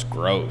stuff was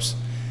gross.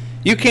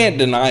 You can't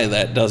deny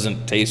that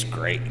doesn't taste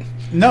great.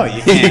 No,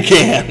 you can't. You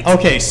can't.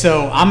 Okay,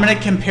 so I'm going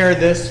to compare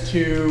this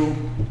to,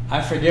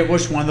 I forget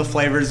which one of the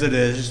flavors it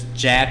is,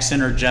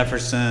 Jackson or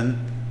Jefferson,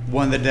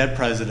 one of the dead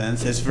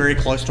presidents. It's very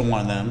close to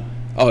one of them.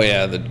 Oh,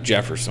 yeah, the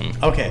Jefferson.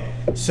 Okay,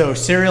 so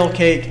cereal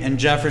cake and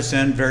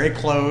Jefferson, very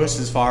close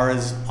as far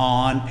as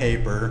on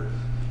paper.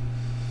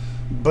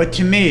 But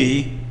to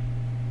me,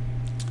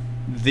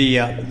 the,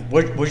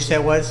 what'd you say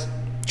it was?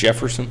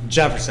 Jefferson.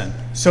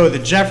 So the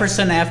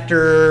Jefferson,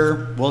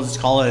 after, we'll just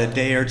call it a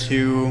day or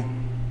two,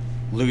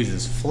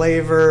 loses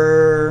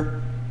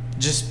flavor,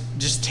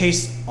 just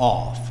tastes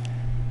off.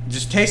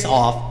 Just tastes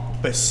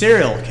off. But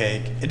cereal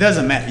cake, it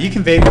doesn't matter. You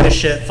can vape this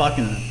shit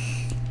fucking...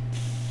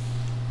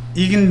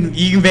 You can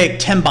vape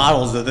 10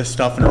 bottles of this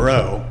stuff in a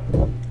row,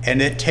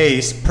 and it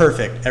tastes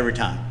perfect every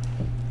time.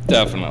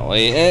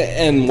 Definitely.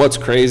 And what's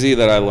crazy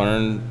that I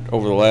learned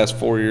over the last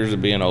 4 years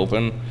of being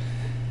open,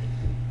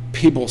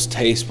 people's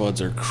taste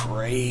buds are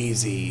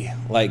crazy.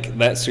 Like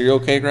that cereal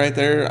cake right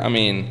there, I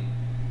mean,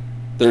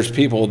 there's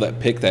people that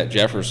pick that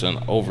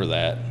Jefferson over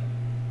that.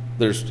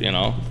 There's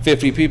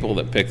 50 people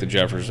that pick the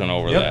Jefferson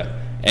over that,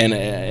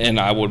 and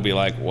I would be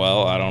like,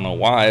 well, I don't know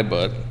why,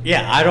 but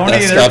yeah, I don't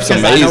that either, stuff's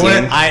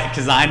amazing.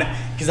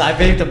 Because I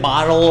vaped a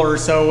bottle or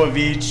so of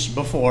each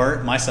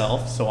before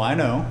myself, so I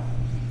know.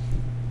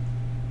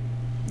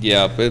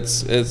 Yeah,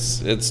 it's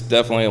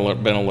definitely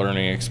been a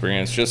learning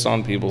experience just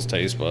on people's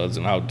taste buds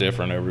and how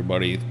different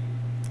everybody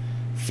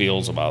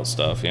feels about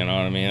stuff. You know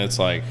what I mean? It's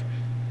like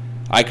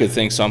I could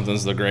think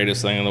something's the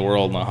greatest thing in the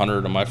world, and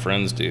 100 of my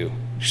friends do.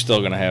 You're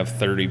still gonna have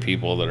 30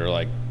 people that are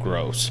like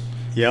gross.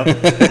 Yep.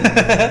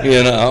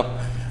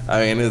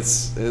 I mean,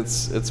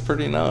 it's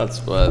pretty nuts,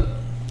 but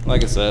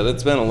like I said,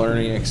 it's been a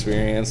learning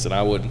experience, and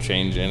I wouldn't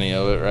change any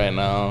of it right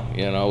now.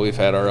 We've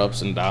had our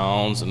ups and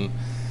downs, and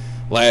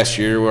last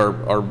year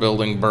our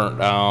building burnt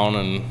down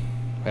and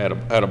had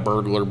a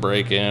burglar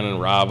break in and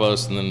rob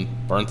us, and then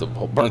burnt the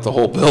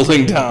whole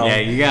building down. Yeah,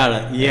 you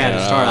had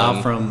to start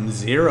out from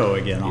zero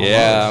again. Almost.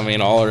 Yeah, I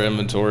mean, all our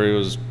inventory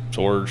was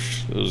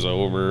torched. It was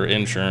over.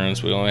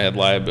 Insurance, we only had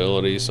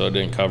liability, so it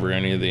didn't cover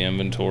any of the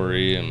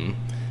inventory and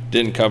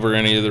didn't cover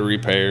any of the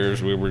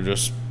repairs. We were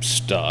just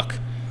stuck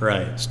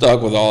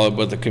with all of it.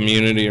 But the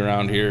community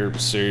around here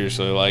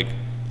seriously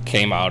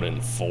came out in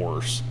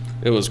force.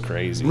 It was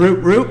crazy.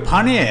 Root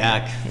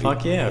Pontiac.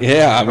 Fuck yeah.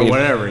 Yeah, I mean, or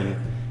whatever.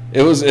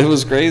 It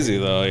was crazy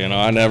though.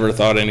 I never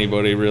thought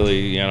anybody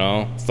really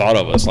thought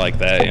of us like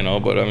that.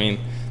 But I mean,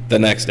 the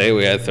next day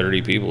we had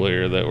 30 people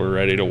here that were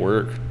ready to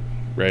work,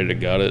 ready to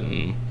gut it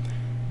and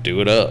do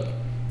it up.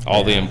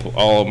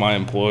 All of my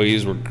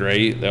employees were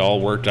great. They all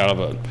worked out of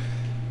a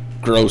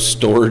gross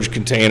storage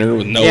container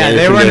with no air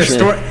they were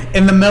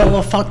in the middle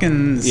of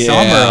fucking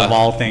summer of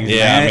all things.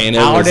 Yeah, man. I mean, it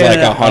was like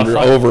 100,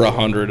 over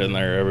 100 in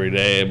there every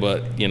day.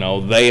 But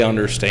they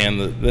understand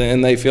that,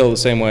 and they feel the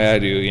same way I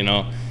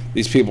do.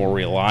 These people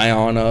rely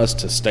on us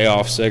to stay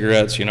off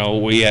cigarettes.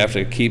 We have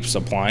to keep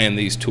supplying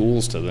these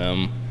tools to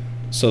them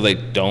so they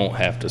don't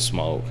have to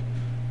smoke.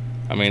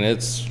 I mean,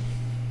 it's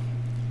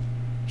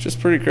just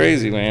pretty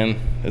crazy, man.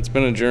 It's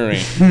been a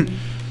journey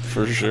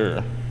for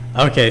sure.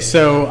 Okay,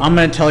 so I'm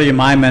going to tell you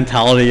my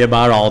mentality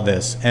about all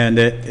this, and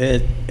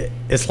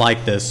it's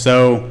like this.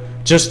 So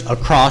just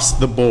across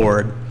the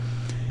board,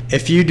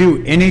 if you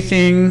do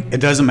anything,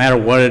 it doesn't matter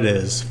what it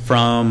is,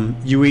 from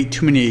you eat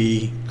too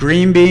many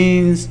green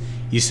beans,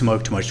 you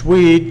smoke too much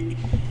weed,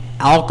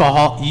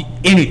 alcohol,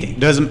 anything.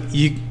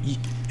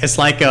 It's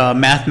like a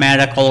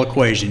mathematical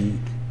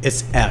equation.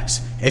 It's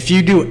X. If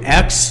you do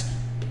X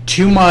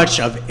too much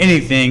of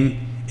anything,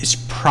 it's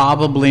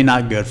probably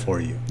not good for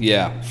you.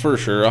 Yeah, for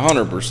sure,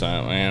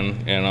 100%,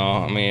 man.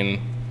 I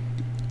mean,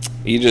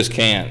 you just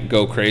can't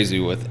go crazy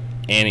with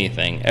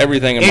anything.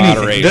 Everything in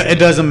moderation. It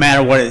doesn't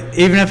matter what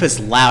even if it's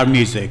loud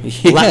music.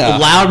 Yeah.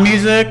 Loud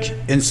music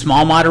in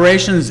small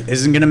moderations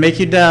isn't going to make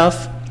you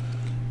deaf,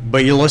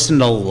 but you listen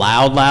to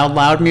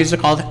loud music,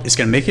 it's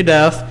going to make you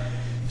deaf.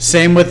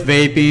 Same with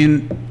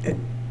vaping.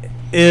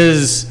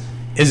 Is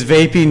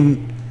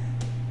vaping,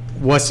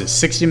 what's it,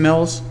 60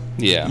 mils?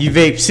 Yeah. You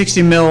vape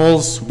 60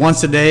 mils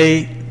once a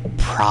day,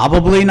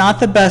 probably not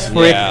the best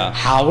for you.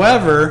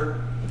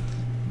 However,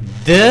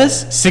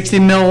 this 60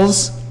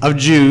 mils of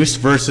juice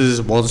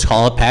versus, we'll just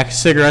call it a pack of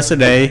cigarettes a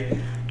day,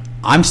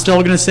 I'm still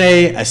going to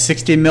say a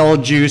 60 mil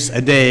juice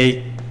a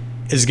day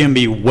is going to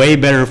be way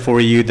better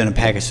for you than a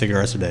pack of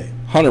cigarettes a day.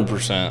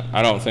 100%.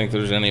 I don't think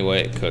there's any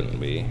way it couldn't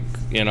be.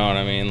 You know what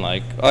I mean?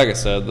 Like I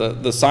said,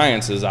 the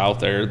science is out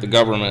there. The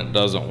government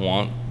doesn't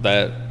want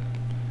that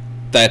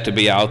to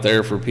be out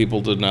there for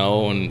people to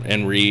know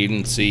and read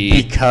and see.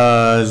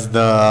 Because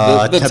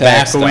the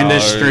tobacco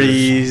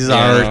industries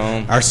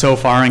are so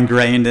far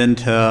ingrained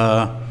into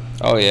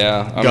Oh,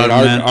 yeah. I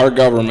mean, our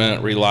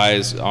government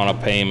relies on a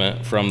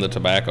payment from the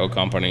tobacco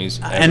companies.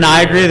 And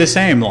I agree the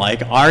same.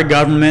 Like, our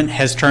government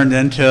has turned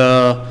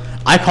into,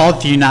 I call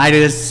it the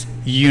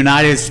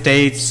United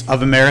States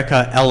of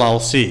America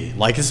LLC.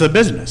 Like, it's a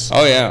business.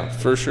 Oh, yeah,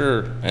 for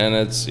sure. And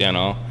it's,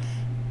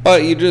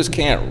 but you just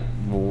can't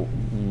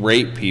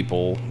rate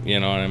people, you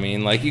know what I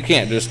mean? Like, you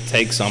can't just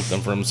take something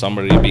from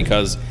somebody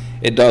because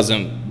it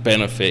doesn't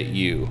benefit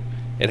you.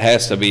 It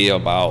has to be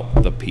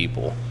about the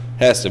people.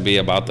 It has to be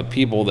about the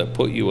people that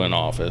put you in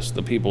office,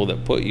 the people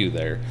that put you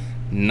there,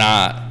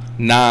 not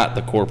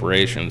the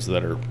corporations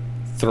that are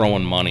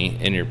throwing money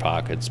in your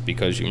pockets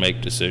because you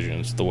make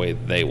decisions the way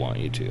they want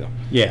you to.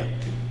 Yeah.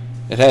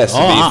 It has to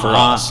be for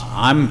us.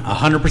 I'm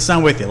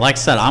 100% with you. Like I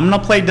said, I'm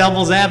going to play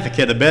devil's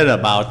advocate a bit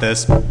about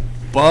this,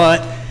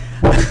 but...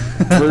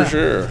 For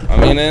sure. I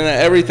mean, and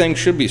everything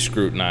should be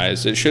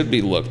scrutinized. It should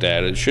be looked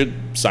at. It should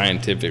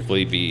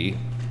scientifically be,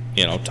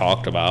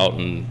 talked about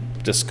and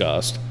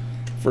discussed.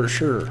 For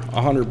sure,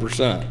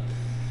 100%.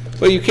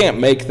 But you can't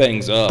make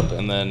things up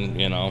and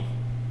then,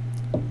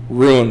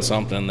 ruin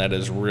something that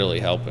is really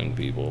helping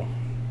people.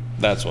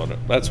 That's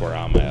where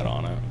I'm at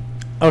on it.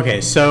 Okay,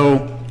 so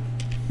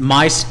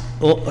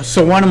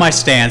one of my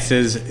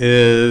stances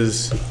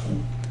is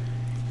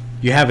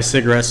you have a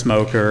cigarette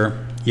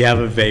smoker, you have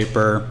a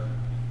vapor.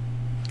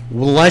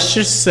 Well, let's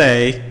just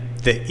say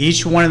that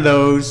each one of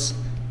those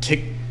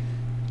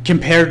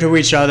compared to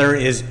each other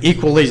is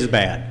equally as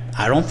bad.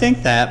 I don't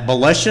think that, but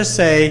let's just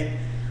say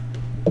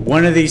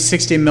one of these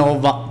 60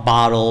 ml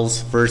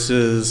bottles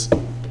versus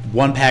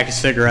one pack of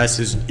cigarettes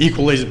is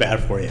equally as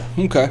bad for you.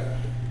 Okay.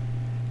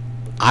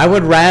 I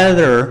would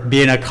rather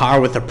be in a car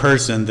with a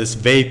person that's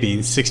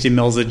vaping 60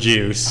 mils of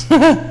juice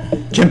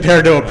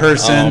compared to a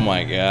person Oh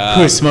my God.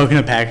 who is smoking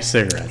a pack of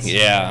cigarettes.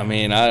 Yeah, I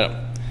mean, I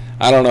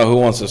don't know who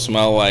wants to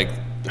smell like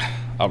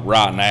a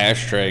rotten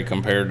ashtray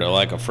compared to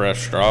like a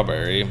fresh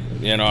strawberry.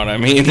 You know what I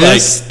mean?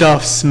 This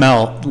stuff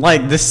smelled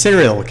like the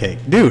cereal cake.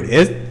 Dude,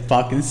 it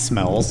fucking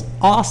smells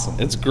awesome.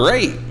 It's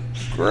great.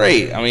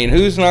 Great. I mean,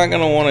 who's not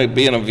going to want to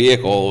be in a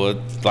vehicle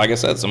with, like I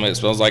said, somebody that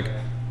smells like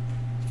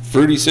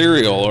fruity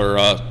cereal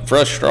or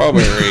fresh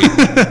strawberry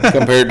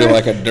compared to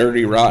like a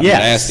dirty, rotten,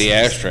 nasty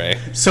ashtray?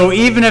 So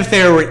even if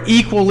they were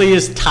equally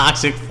as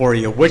toxic for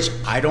you, which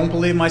I don't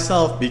believe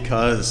myself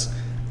because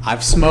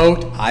I've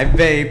smoked, I've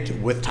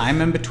vaped with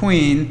time in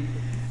between,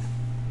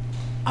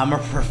 I'm a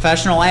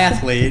professional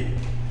athlete,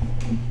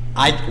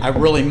 I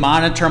really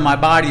monitor my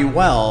body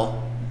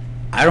well,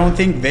 I don't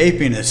think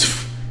vaping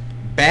is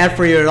bad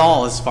for you at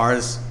all as far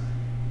as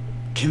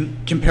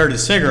compared to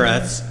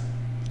cigarettes.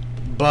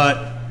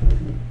 But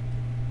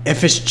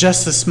if it's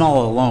just the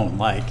smell alone,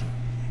 like,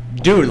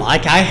 dude,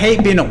 like, I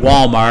hate being at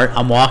Walmart.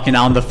 I'm walking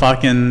down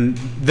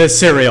the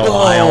cereal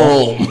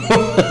aisle.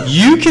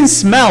 You can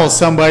smell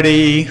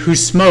somebody who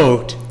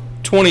smoked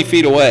 20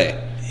 feet away.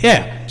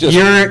 Yeah,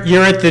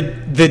 you're at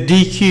the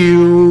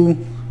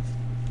DQ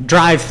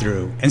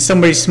drive-through, and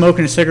somebody's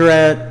smoking a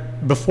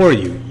cigarette before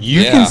you.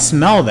 You can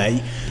smell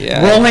that.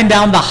 Yeah. Rolling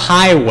down the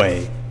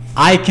highway,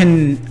 I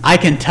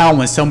can tell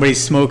when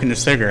somebody's smoking a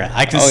cigarette.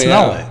 I can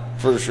smell it.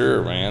 For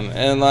sure, man.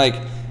 And like,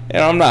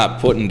 and I'm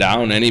not putting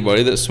down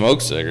anybody that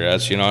smokes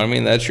cigarettes, you know what I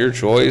mean? That's your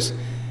choice.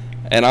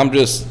 And I'm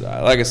just,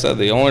 like I said,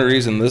 the only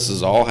reason this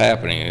is all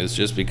happening is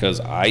just because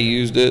I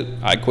used it,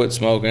 I quit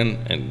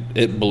smoking, and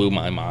it blew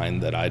my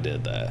mind that I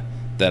did that.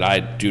 That I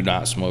do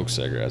not smoke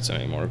cigarettes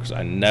anymore, because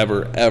I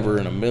never, ever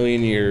in a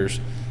million years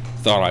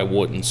thought I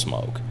wouldn't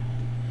smoke.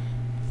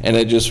 And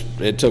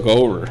it took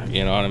over,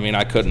 you know what I mean?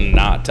 I couldn't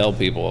not tell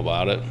people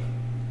about it.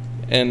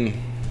 And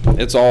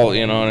it's all,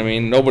 you know what I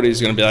mean?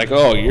 Nobody's going to be like,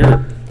 oh,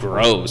 you're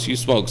gross, you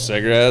smoke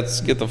cigarettes,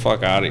 get the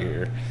fuck out of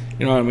here.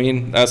 You know what I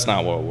mean? That's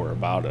not what we're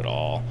about at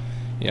all.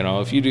 You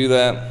know, if you do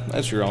that,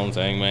 that's your own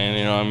thing, man,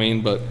 you know what I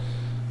mean? But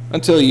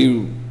until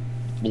you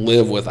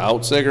live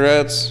without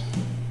cigarettes,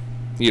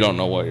 you don't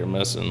know what you're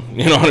missing.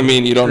 You know what I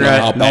mean? You don't know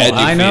how bad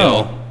you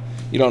feel.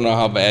 You don't know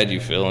how bad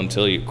you feel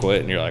until you quit,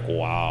 and you're like,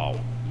 wow,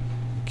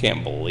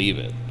 can't believe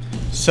it.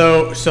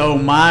 So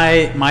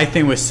my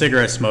thing with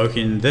cigarette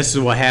smoking, this is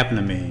what happened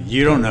to me.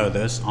 You don't know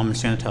this. I'm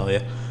just going to tell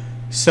you.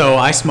 So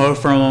I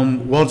smoked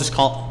from,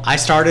 I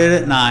started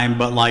at 9,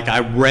 but like I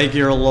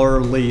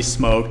regularly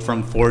smoked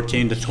from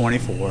 14 to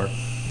 24.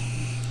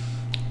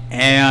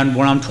 And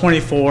when I'm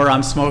 24,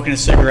 I'm smoking a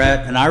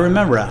cigarette, and I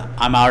remember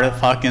I'm out at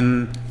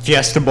fucking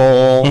Fiesta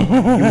Bowl.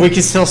 We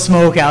can still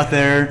smoke out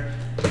there.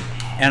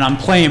 And I'm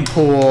playing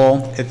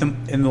pool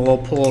in the little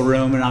pool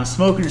room, and I'm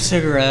smoking a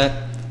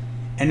cigarette.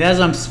 And as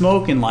I'm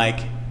smoking,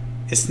 like,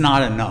 it's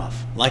not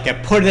enough. Like, I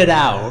put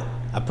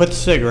the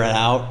cigarette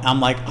out, I'm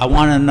like, I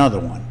want another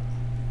one.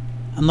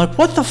 I'm like,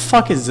 what the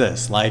fuck is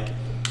this? Like,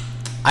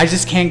 I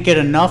just can't get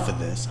enough of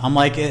this. I'm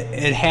like,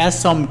 it has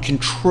some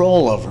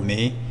control over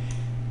me.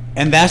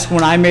 And that's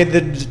when I made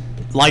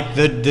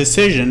the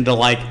decision to,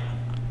 like,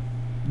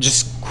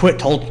 just quit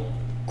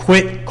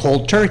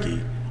cold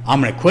turkey. I'm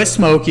going to quit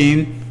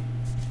smoking.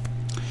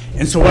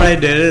 And so what I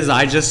did is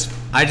I just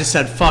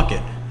said, fuck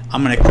it.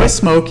 I'm going to quit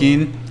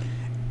smoking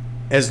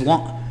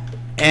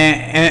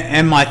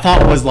and my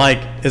thought was like,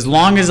 as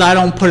long as I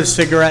don't put a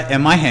cigarette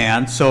in my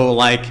hand, so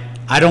like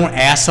I don't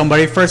ask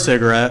somebody for a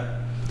cigarette,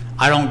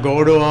 I don't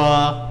go to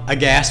a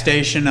gas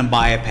station and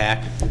buy a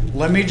pack,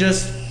 let me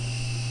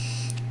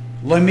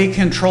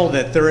control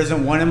that there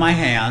isn't one in my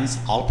hands,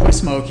 I'll quit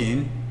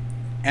smoking,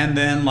 and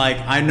then like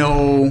I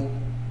know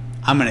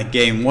I'm going to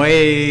gain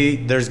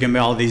weight, there's going to be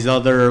all these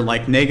other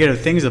like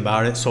negative things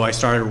about it, so I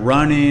started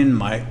running,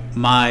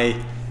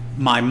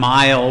 my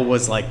mile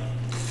was like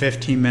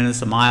 15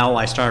 minutes a mile.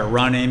 I started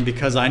running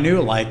because I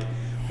knew like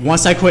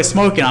once I quit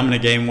smoking, I'm going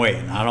to gain weight,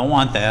 and I don't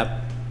want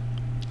that.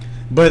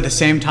 But at the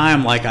same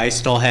time, like I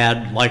still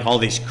had like all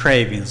these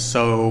cravings.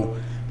 So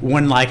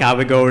when like I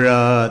would go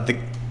to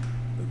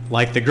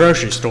the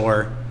grocery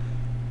store,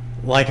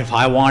 like if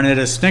I wanted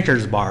a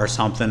Snickers bar or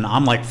something,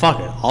 I'm like, fuck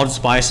it, I'll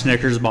just buy a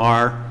Snickers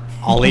bar,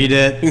 I'll eat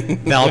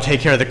it, that'll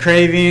take care of the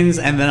cravings,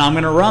 and then I'm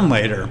going to run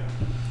later.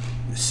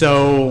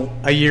 So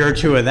a year or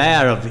two of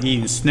that, of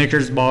eating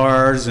Snickers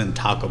bars and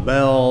Taco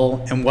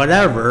Bell and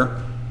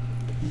whatever,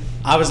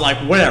 I was like,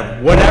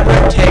 whatever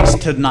it takes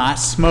to not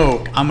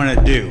smoke, I'm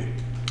gonna do,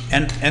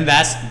 and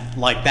that's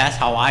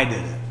how I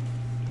did it.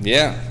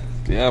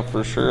 Yeah,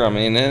 for sure. I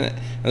mean, and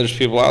there's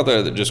people out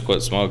there that just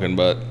quit smoking,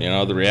 but you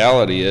know, the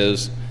reality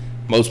is,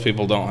 most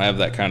people don't have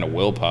that kind of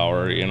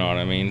willpower. You know what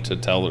I mean? To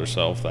tell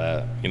themselves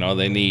that, you know,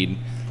 they need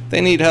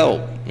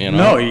help. You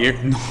know?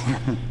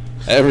 No,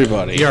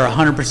 Everybody. You're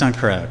 100%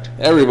 correct.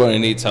 Everybody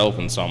needs help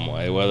in some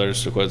way, whether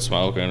it's to quit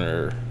smoking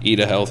or eat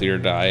a healthier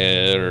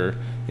diet or,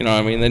 you know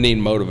what I mean? They need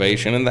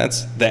motivation, and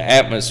that's the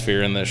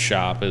atmosphere in this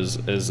shop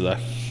is a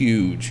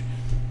huge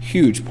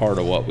part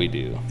of what we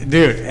do.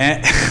 Dude,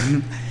 and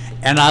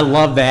I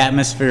love the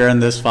atmosphere in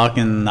this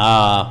fucking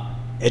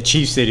at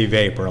Chief City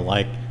Vapor.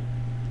 Like,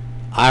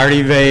 I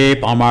already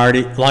vape.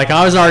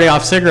 I was already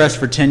off cigarettes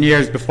for 10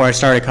 years before I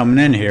started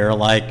coming in here.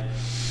 Like,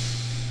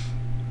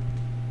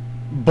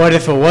 but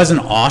if it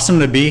wasn't awesome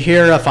to be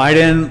here, if I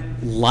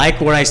didn't like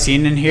what I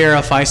seen in here,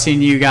 if I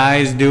seen you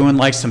guys doing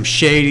like some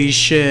shady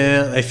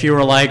shit, if you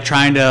were like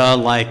trying to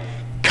like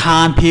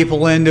con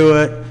people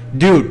into it,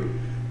 dude,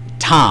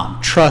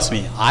 Tom, trust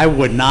me, I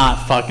would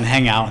not fucking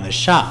hang out in the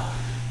shop.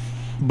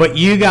 But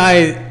you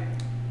guys,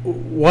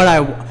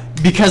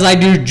 because I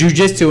do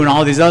jujitsu and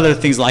all these other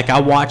things, like I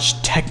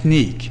watch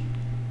technique.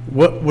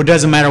 What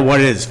doesn't matter what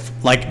it is.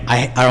 Like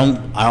I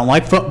don't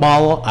like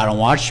football. I don't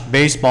watch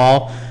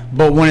baseball.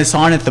 But when it's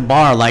on at the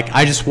bar, like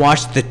I just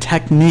watch the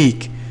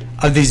technique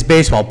of these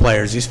baseball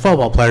players, these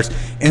football players.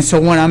 And so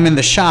when I'm in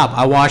the shop,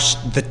 I watch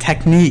the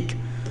technique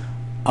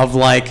of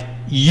like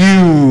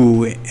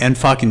you and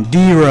fucking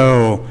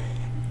D-Row,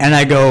 and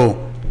I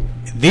go,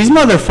 these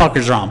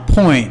motherfuckers are on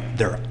point.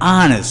 They're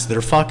honest.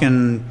 They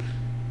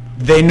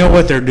know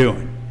what they're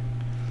doing.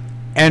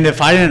 And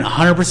if I didn't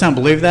 100%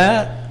 believe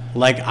that,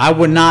 like I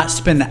would not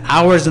spend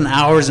hours and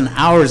hours and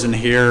hours in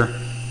here.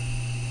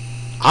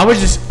 I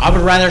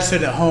would rather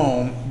sit at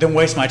home than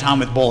waste my time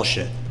with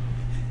bullshit.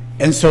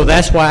 And so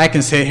that's why I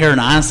can sit here and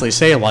honestly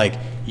say, like,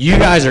 you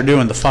guys are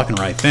doing the fucking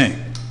right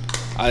thing.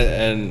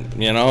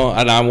 And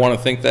I want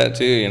to think that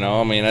too, you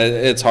know. I mean,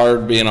 it's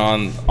hard being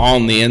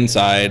on the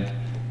inside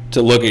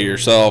to look at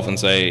yourself and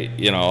say,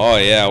 you know, oh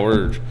yeah,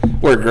 we're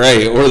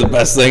great. We're the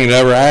best thing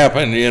that ever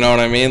happened, you know what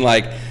I mean?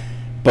 Like,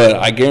 but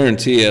I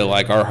guarantee you,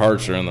 like, our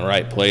hearts are in the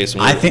right place.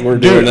 We're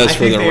doing this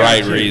for the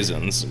right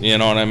reasons. You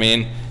know what I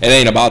mean? It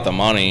ain't about the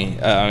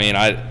money. I mean,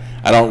 I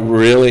don't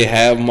really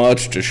have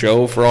much to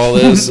show for all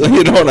this.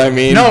 You know what I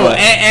mean? No,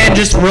 and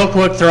just real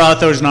quick, throw out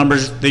those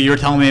numbers that you were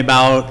telling me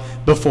about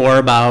before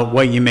about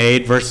what you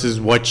made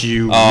versus what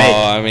you made.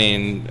 I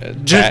mean,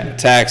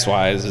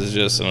 tax-wise is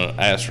just an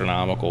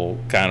astronomical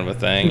kind of a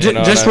thing.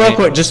 Just real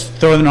quick, just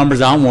throw the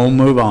numbers out and we'll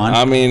move on.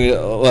 I mean,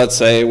 let's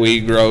say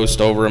we grossed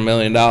over $1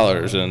 million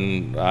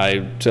and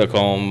I took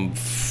home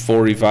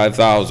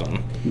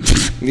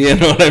 $45,000. You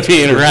know what I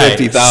mean? Or right.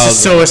 $50,000.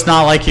 So it's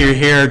not like you're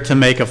here to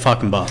make a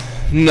fucking buck.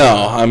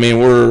 No, I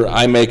mean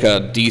I make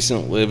a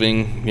decent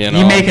living, you know.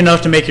 You make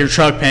enough to make your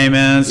truck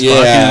payments.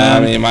 Yeah,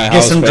 I mean my house.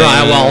 Get some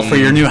drywall for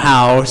your new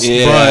house.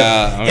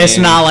 Yeah, but it's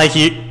not like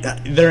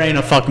there ain't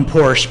a fucking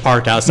Porsche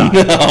parked outside.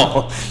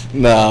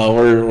 No,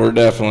 we're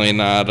definitely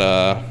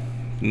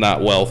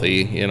not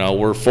wealthy. You know,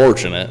 we're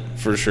fortunate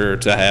for sure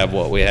to have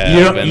what we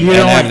have and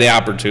have the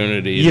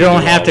opportunity. You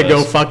don't have to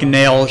go fucking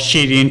nail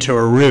sheeting to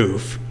a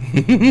roof.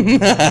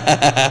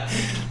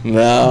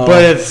 No.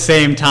 But at the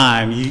same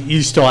time,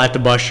 you still have to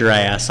bust your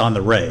ass on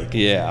the rake.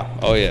 Yeah.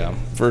 Oh, yeah.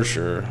 For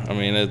sure. I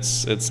mean,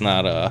 it's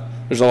not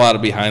there's a lot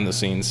of behind the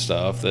scenes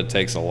stuff that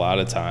takes a lot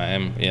of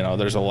time. You know,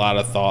 there's a lot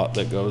of thought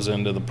that goes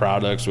into the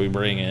products we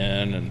bring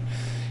in and,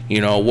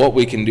 you know, what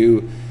we can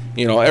do.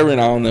 You know, every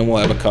now and then we'll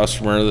have a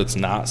customer that's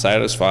not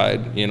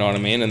satisfied, you know what I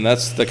mean? And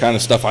that's the kind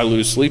of stuff I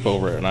lose sleep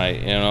over at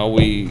night. You know,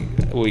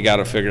 we got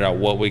to figure out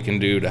what we can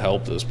do to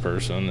help this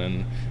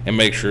person and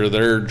make sure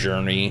their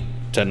journey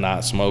to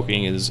not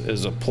smoking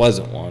is a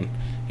pleasant one,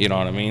 you know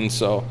what I mean?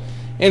 So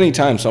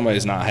anytime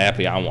somebody's not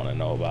happy, I want to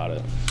know about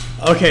it.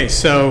 Okay,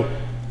 so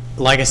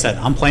like I said,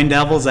 I'm playing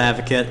devil's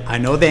advocate. I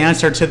know the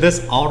answer to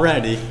this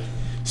already.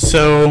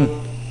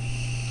 So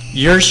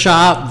your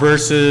shop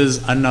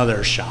versus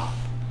another shop.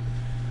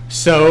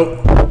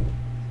 So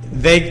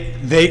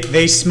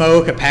they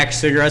smoke a pack of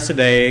cigarettes a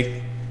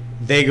day.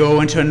 They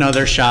go into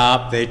another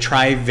shop. They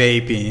try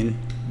vaping,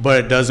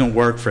 but it doesn't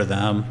work for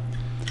them.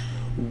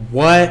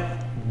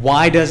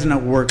 Why doesn't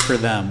it work for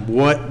them?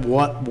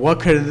 What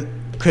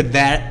could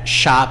that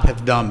shop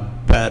have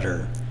done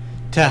better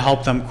to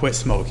help them quit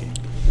smoking?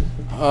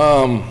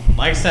 Like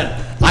I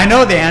said, I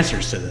know the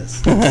answers to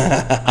this.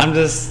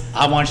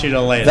 I want you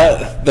to lay it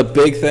out. The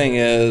big thing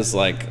is,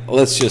 like,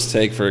 let's just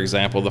take, for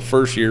example, the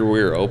first year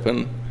we were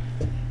open,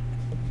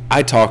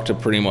 I talked to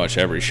pretty much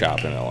every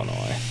shop in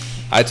Illinois.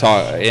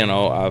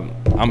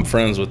 I'm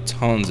friends with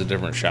tons of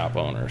different shop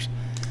owners.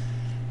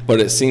 But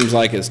it seems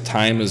like as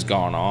time has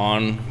gone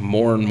on,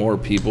 more and more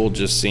people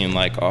just seem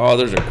like, oh,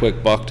 there's a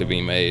quick buck to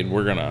be made.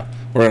 We're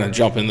gonna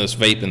jump in this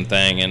vaping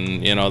thing,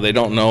 and you know they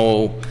don't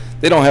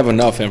have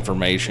enough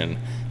information.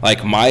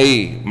 Like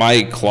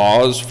my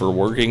clause for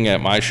working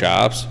at my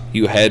shops,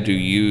 you had to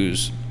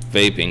use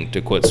vaping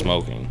to quit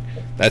smoking.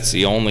 That's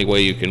the only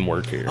way you can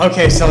work here.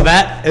 Okay, so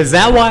is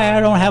that why I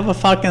don't have a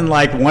fucking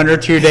like 1 or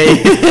 2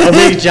 day a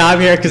week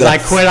job here? Because I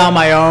quit on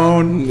my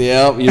own.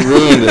 Yep, you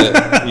ruined it.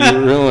 You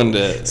ruined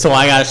it. So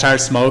I gotta start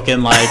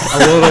smoking like a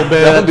little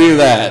bit. Don't do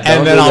that.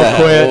 And then I'll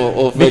quit.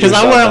 We'll because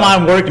I wouldn't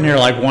mind working here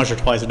like once or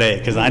twice a day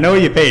because I know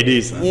you pay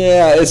decent.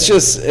 Yeah, it's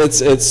just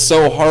it's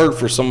so hard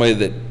for somebody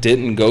that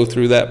didn't go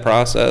through that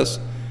process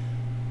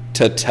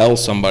to tell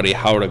somebody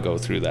how to go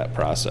through that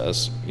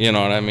process. You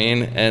know what I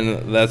mean?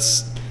 And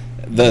that's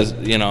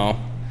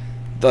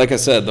like I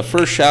said, the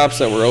first shops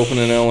that were open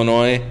in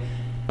Illinois,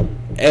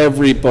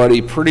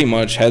 everybody pretty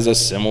much has a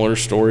similar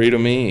story to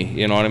me.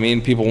 You know what I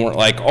mean? People weren't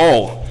like,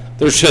 oh,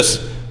 there's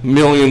just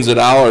millions of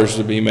dollars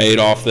to be made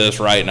off this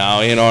right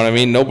now. You know what I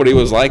mean? Nobody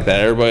was like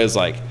that. Everybody was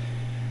like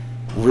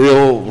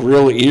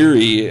real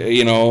eerie,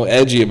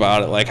 edgy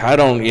about it. Like, I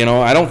don't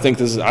know if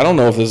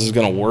this is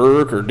going to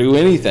work or do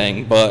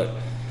anything, but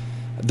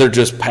they're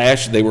just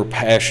they were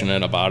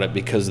passionate about it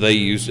because they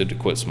used it to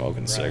quit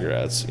smoking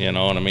cigarettes, and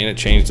I mean, it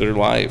changed their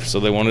life,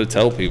 so they wanted to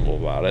tell people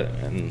about it.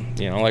 And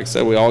like I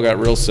said, we all got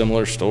real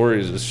similar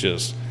stories. It's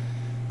just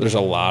there's a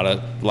lot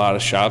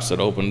of shops that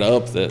opened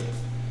up that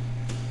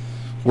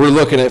we're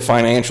looking at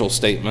financial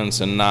statements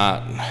and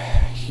not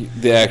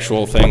the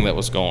actual thing that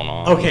was going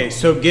on. Okay,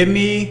 so give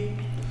me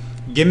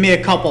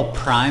a couple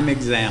prime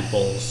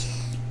examples.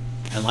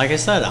 And like I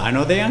said, I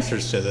know the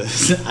answers to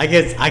this.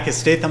 I could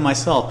state them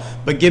myself.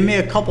 But give me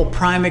a couple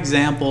prime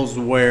examples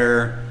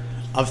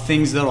of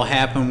things that'll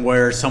happen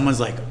where someone's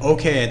like,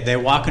 okay, they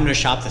walk into a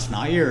shop that's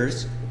not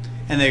yours,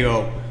 and they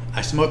go,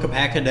 I smoke a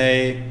pack a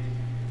day,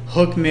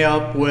 hook me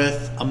up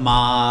with a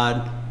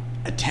mod,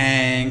 a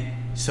tang,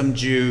 some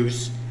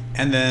juice,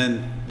 and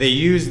then they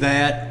use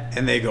that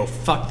and they go,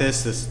 fuck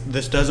this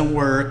doesn't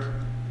work.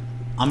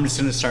 I'm just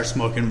gonna start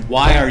smoking.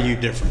 Why are you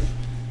different?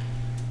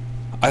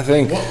 I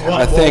think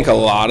a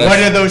lot of... What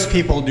do those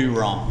people do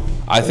wrong?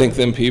 I think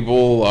them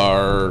people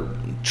are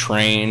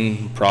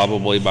trained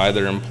probably by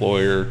their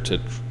employer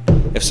to...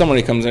 If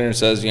somebody comes in and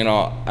says,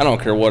 I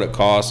don't care what it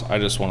costs, I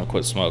just want to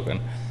quit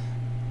smoking.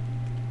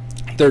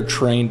 They're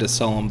trained to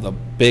sell them the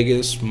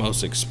biggest,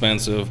 most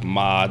expensive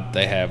mod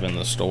they have in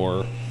the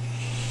store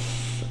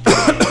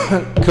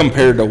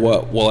compared to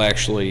what will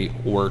actually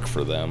work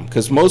for them.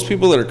 Because most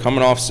people that are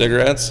coming off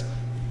cigarettes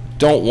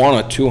don't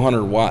want a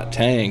 200 watt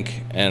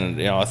tank and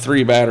a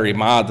 3 battery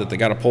mod that they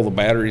got to pull the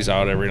batteries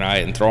out every night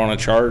and throw on a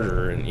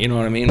charger, and you know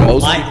what I mean.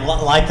 Most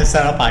like the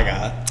setup I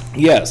got.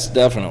 Yes,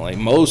 definitely.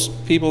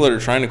 Most people that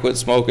are trying to quit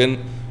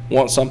smoking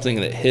want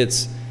something that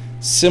hits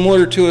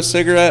similar to a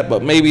cigarette,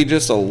 but maybe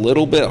just a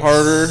little bit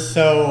harder.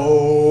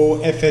 So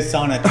if it's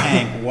on a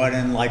tank, what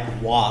in like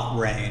watt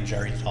range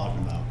are you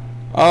talking about?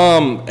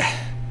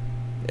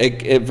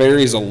 It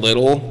varies a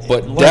little,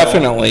 but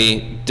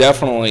definitely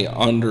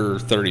under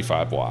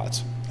 35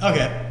 watts.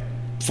 Okay.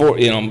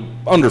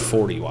 Under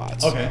 40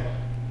 watts. Okay.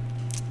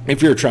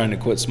 If you're trying to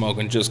quit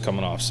smoking just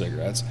coming off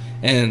cigarettes.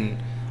 And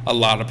a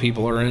lot of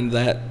people are in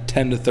that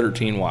 10 to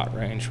 13 watt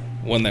range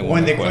when they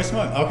quit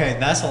smoking. Okay,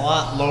 that's a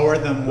lot lower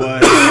than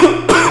what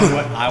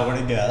I would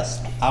have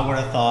guessed. I would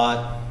have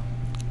thought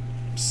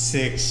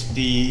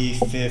 60,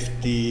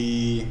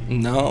 50.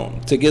 No,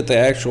 to get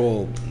the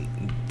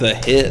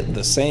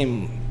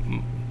same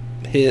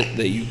hit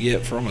that you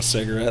get from a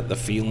cigarette, the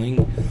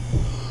feeling,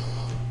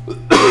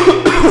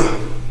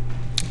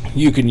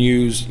 you can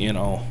use,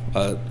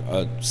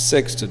 a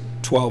 6 to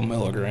 12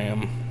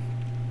 milligram.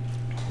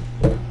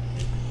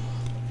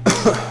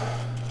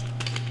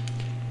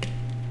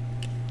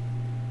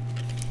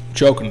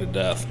 Choking to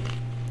death.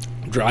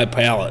 Dry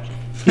palate.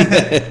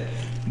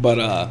 But,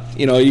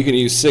 you can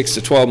use 6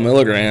 to 12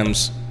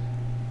 milligrams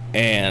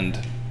and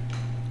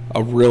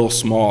a real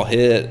small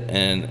hit,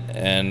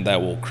 and that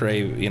will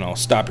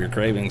stop your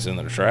cravings in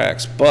their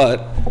tracks.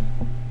 But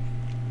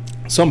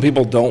some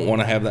people don't want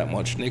to have that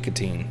much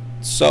nicotine,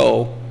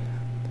 so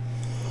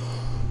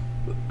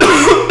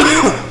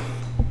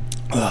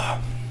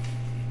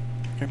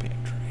give me a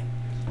drink.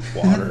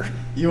 Water.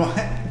 You want?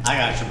 I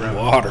got you, bro.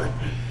 Water.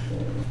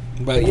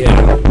 But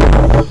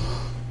yeah,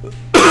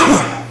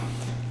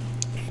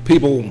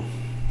 people.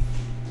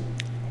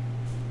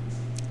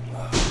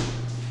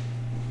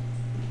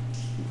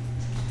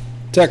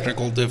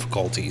 Technical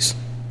difficulties.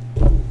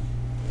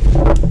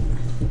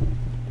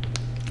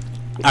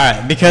 All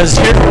right, because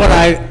here's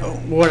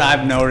what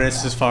I've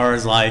noticed as far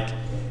as like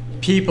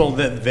people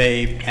that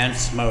vape and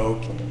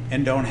smoke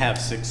and don't have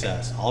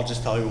success. I'll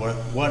just tell you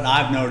what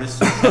I've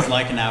noticed as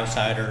like an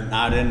outsider,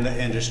 not in the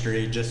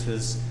industry, just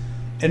as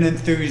an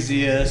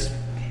enthusiast,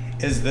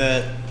 is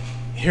that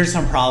here's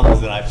some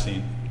problems that I've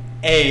seen.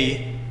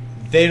 A,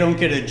 they don't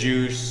get a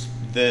juice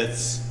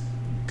that's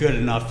good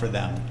enough for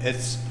them.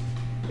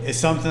 It's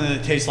something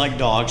that tastes like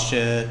dog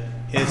shit.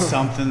 It's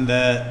something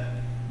that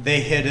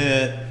they hit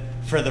it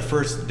for the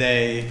first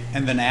day,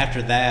 and then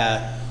after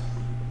that,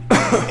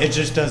 it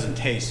just doesn't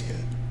taste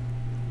good.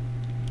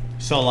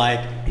 So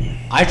like,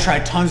 I try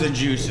tons of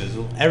juices.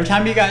 Every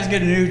time you guys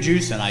get a new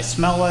juice and I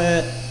smell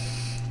it,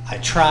 I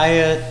try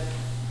it,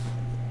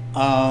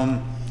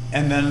 and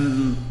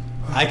then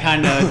I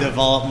kind of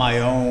developed my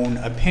own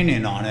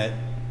opinion on it,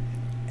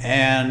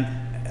 and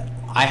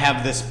I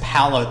have this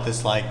palate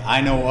that's like,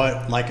 I know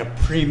what like a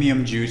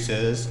premium juice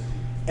is,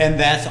 and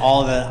that's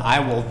all that I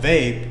will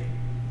vape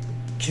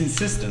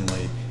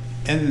consistently.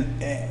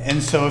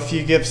 And so if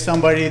you give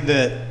somebody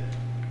that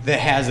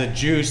has a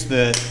juice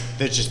that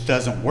just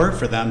doesn't work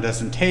for them,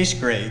 doesn't taste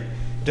great,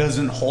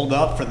 doesn't hold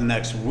up for the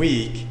next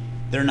week,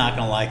 they're not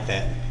going to like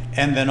that.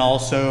 And then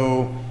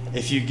also,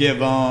 if you give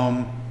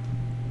them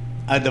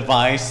a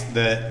device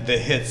that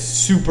hits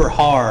super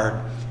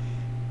hard,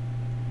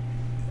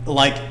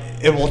 like,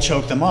 it will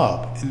choke them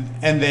up.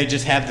 And they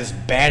just have this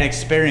bad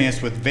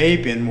experience with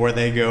vaping where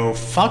they go,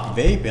 fuck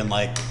vaping,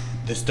 like,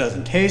 this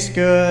doesn't taste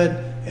good,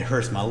 it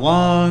hurts my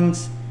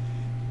lungs.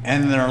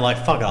 And they're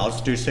like, fuck it, I'll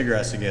just do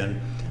cigarettes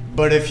again.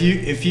 But if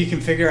you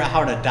can figure out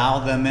how to dial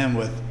them in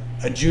with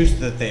a juice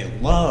that they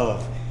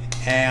love,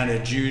 and a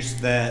juice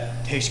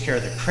that takes care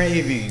of the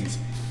cravings,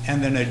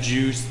 and then a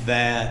juice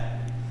that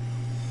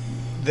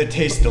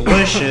tastes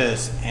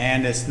delicious,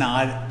 and it's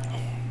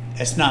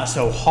not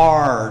so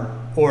hard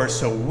or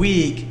so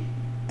weak,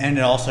 and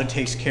it also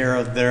takes care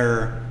of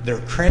their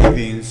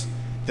cravings,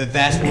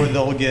 that's where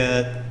they'll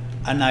get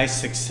a nice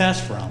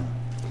success from.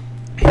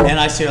 And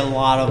I see a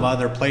lot of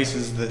other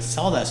places that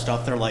sell that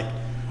stuff. They're like,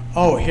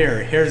 oh,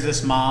 here's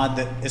this mod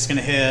that it's going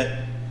to hit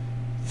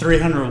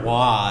 300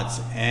 watts,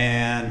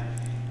 and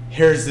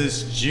here's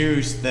this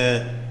juice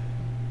that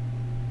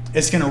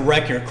it's going to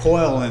wreck your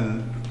coil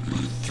in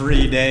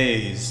 3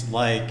 days.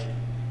 Like,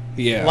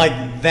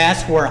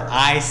 that's where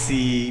I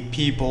see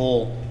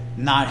people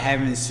not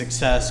having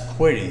success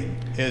quitting,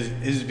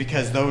 is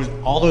because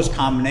all those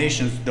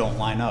combinations don't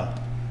line up.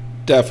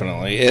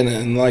 Definitely.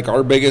 And like,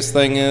 our biggest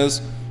thing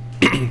is,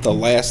 the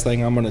last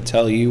thing I'm going to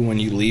tell you when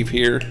you leave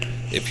here,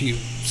 if you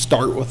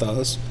start with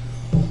us,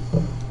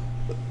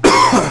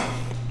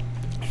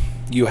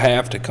 you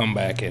have to come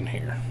back in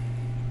here.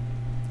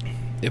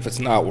 If it's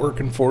not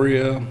working for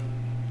you,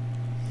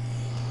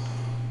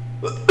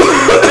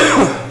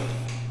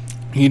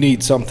 you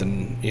need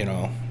something,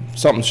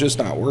 something's just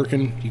not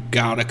working, you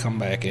gotta come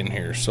back in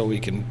here so we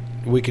can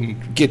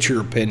get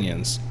your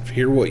opinions,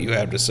 hear what you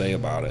have to say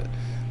about it.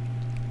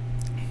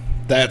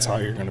 That's how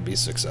you're going to be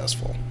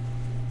successful.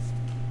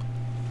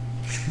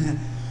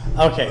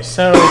 Okay,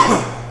 so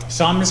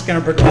I'm just going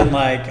to pretend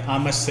like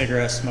I'm a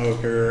cigarette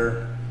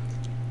smoker.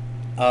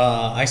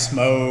 I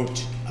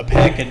smoked a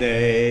pack a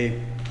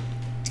day.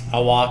 I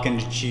walk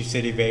into Chief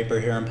City Vapor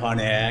here in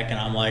Pontiac, and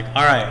I'm like,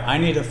 all right, I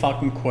need to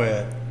fucking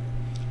quit.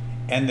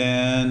 And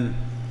then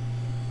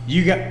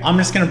I'm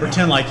just going to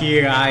pretend like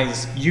you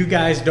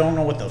guys don't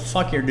know what the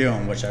fuck you're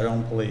doing, which I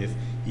don't believe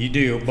you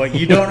do, but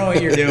you don't know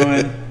what you're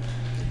doing.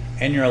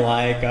 And you're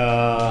like,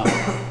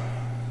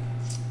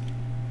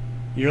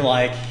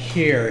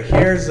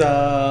 here's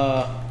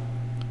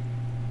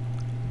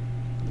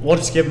we'll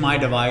just give my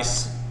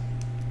device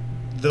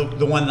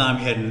the one that I'm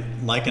hitting,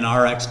 like an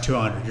RX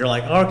 200. You're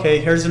like, okay,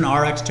 here's an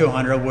RX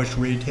 200, which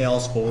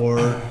retails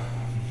for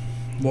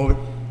what?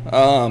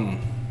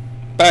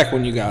 Back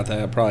when you got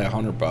that, probably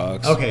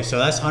 $100. Okay, so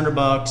that's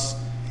 $100.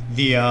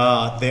 The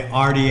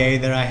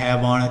RDA that I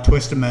have on it,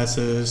 Twisted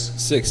Messes,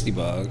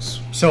 $60.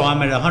 So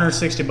I'm at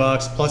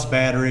 $160 plus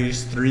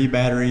batteries, 3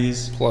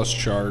 batteries, plus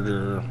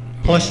charger.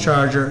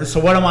 So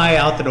what am I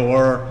out the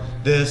door?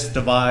 This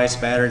device,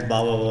 batteries,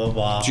 blah blah blah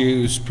blah.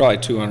 Juice, probably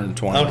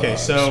 $220. Okay,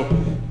 so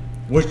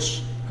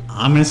which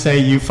I'm gonna say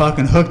you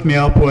fucking hooked me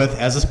up with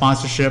as a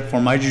sponsorship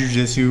for my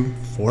jiu-jitsu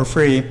for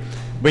free,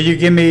 but you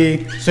give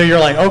me, so you're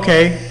like,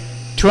 okay,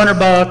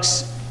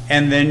 $200,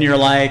 and then you're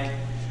like,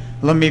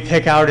 let me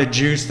pick out a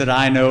juice that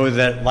I know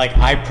that, like,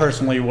 I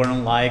personally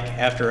wouldn't like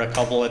after a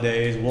couple of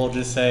days. We'll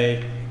just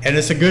say, and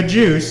it's a good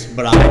juice,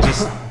 but I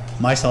just,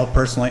 myself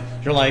personally,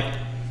 you're like,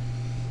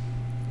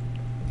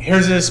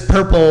 here's this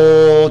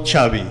purple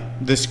chubby,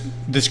 this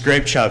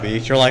grape chubby.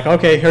 You're like,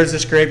 okay, here's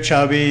this grape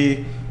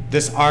chubby,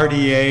 this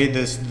RDA,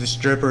 this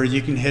dripper,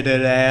 you can hit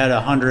it at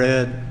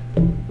 100.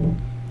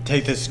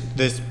 Take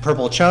this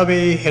purple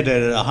chubby, hit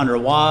it at 100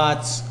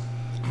 watts.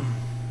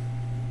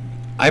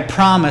 I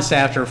promise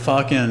after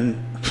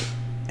fucking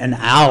an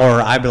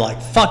hour, I'd be like,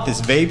 fuck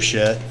this vape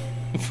shit.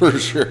 For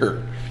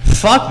sure.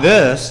 Fuck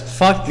this.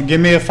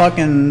 Give me a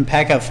fucking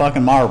pack of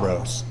fucking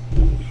Marlboros.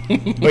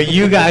 But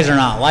you guys are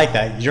not like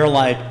that. You're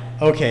like,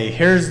 okay,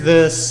 here's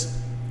this,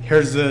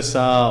 what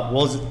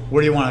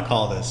do you want to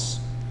call this?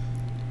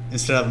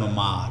 Instead of a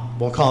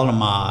mod. We'll call it a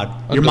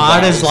mod. Your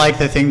mod is like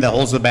the thing that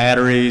holds the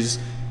batteries,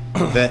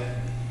 that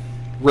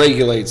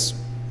regulates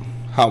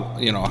how much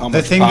power is going to.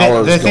 The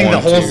thing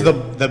that holds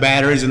the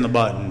batteries and the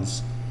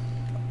buttons.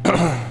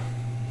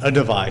 A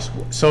device.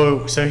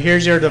 So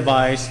here's your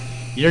device.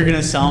 You're going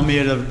to sell me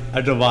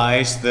a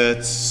device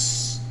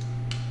that's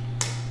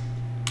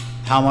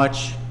how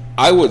much?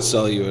 I would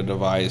sell you a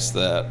device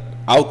that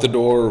out the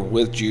door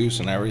with juice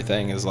and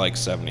everything is like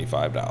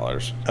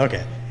 $75.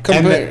 Okay.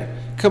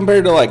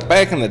 Compared to like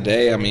back in the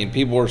day, I mean,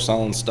 people were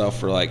selling stuff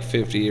for like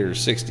 $50 or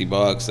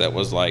 $60 that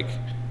was like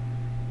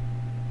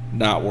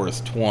not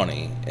worth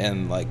 20.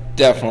 And like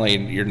definitely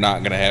you're not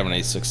going to have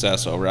any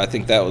success over it. I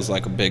think that was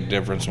like a big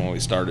difference when we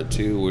started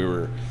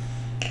too.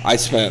 I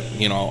spent,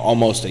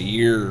 almost a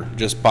year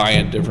just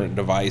buying different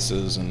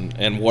devices,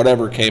 and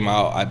whatever came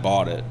out, I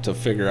bought it to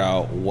figure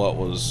out what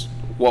was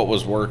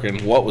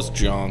working, what was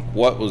junk,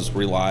 what was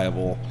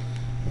reliable.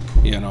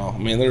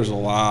 There's a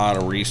lot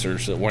of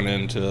research that went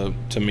into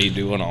me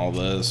doing all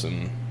this,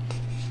 and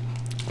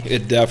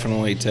it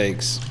definitely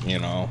takes,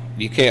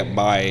 you can't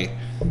buy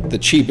the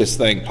cheapest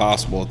thing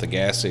possible at the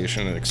gas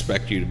station and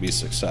expect you to be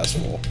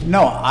successful.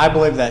 No, I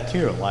believe that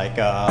too. Like,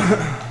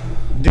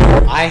 dude,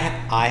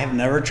 I have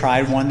never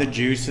tried one of the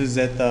juices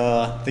at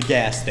the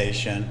gas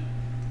station,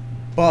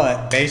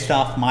 but based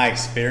off my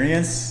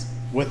experience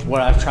with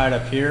what I've tried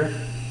up here,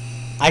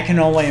 I can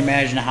only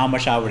imagine how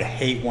much I would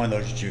hate one of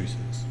those juices.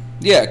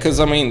 Yeah, because,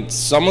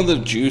 some of the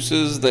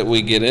juices that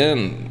we get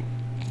in,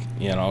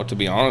 to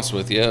be honest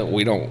with you,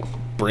 we don't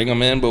bring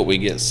them in, but we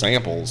get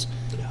samples.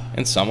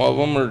 And some of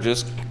them are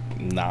just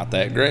not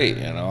that great,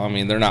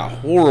 they're not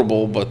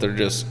horrible, but they're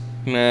just,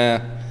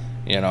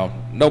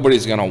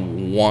 nobody's going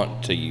to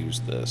want to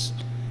use this.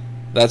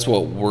 That's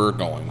what we're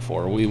going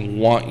for. We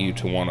want you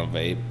to want to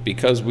vape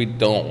because we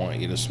don't want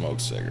you to smoke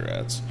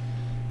cigarettes.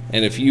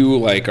 And if you, are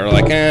like,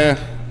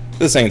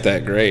 this ain't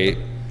that great,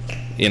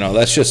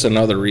 that's just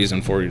another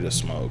reason for you to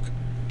smoke.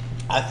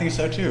 I think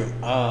so too.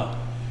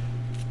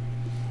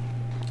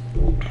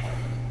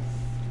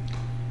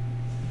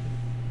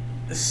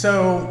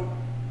 So,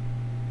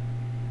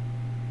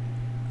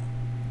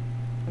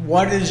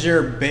 what is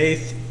your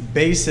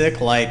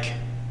basic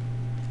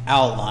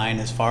outline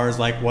as far as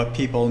what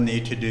people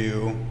need to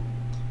do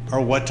or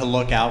what to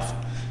look out for?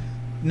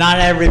 Not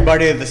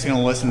everybody that's going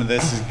to listen to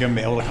this is going to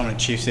be able to come to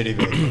Chief City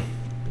Vape.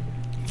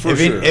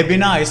 It'd be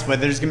nice, but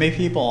there's going to be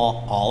people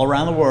all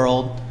around the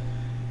world.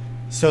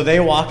 So they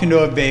walk into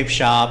a vape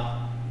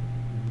shop.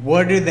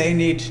 What do they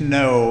need to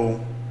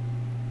know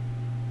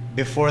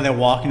before they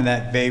walk into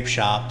that vape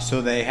shop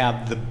so they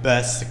have the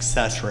best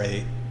success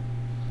rate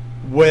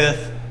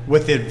with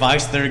the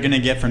advice they're going to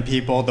get from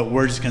people that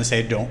we're just going to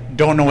say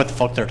don't know what the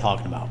fuck they're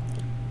talking about?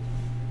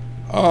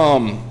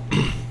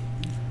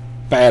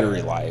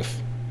 Battery life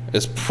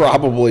is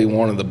probably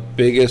one of the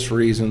biggest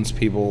reasons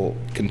people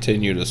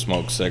continue to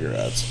smoke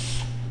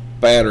cigarettes.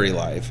 Battery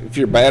life. If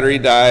your battery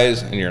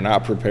dies and you're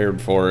not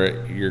prepared for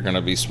it, you're going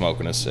to be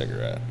smoking a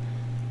cigarette.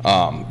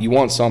 You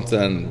want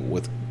something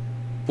with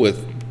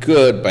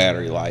good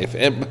battery life.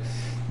 And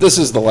this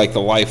is the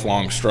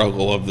lifelong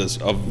struggle of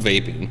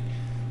vaping.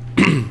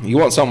 You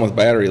want something with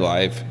battery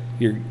life,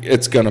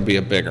 it's going to be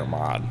a bigger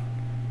mod.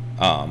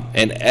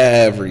 And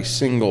every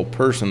single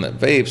person that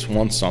vapes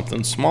wants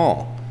something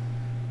small.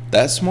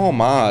 That small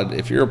mod,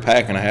 if you're a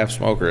pack and a half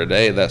smoker a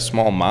day, that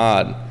small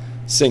mod,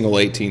 single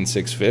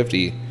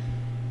 18650,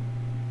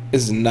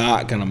 is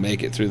not going to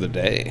make it through the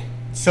day.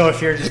 So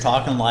if you're just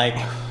talking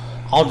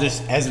I'll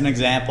just, as an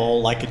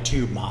example, a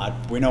tube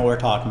mod. We know what we're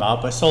talking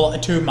about, but so a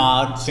tube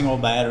mod, single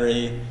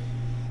battery.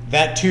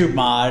 That tube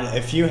mod,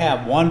 if you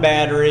have one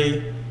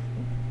battery,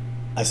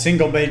 a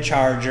single bay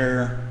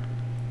charger,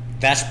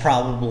 that's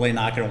probably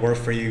not going to work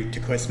for you to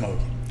quit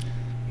smoking.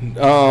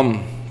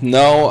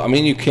 No,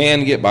 you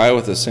can get by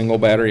with a single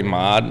battery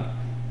mod.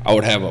 I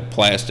would have a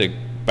plastic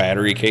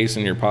battery case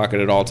in your pocket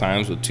at all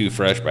times with 2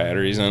 fresh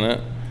batteries in it.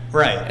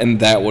 Right. And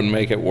that would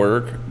make it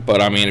work.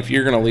 But if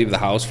you're going to leave the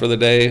house for the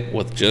day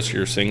with just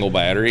your single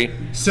battery.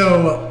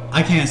 So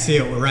I can't see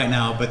it right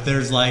now, but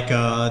there's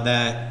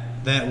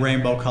that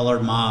rainbow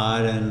colored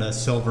mod and a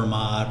silver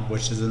mod,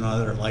 which is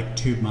another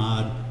tube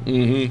mod.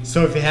 Mm-hmm.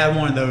 So if you have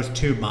one of those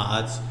tube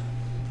mods,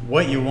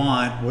 what you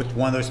want with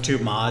one of those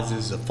tube mods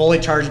is a fully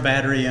charged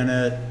battery in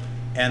it,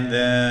 and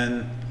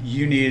then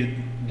you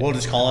need, we'll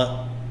just call it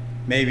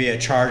maybe a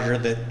charger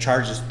that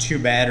charges 2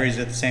 batteries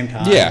at the same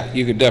time. Yeah,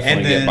 you could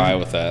definitely get by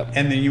with that.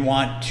 And then you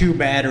want 2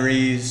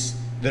 batteries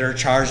that are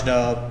charged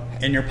up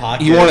in your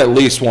pocket. You want at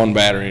least 1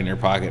 battery in your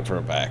pocket for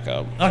a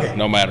backup. Okay.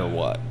 No matter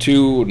what.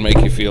 2 would make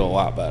you feel a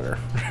lot better.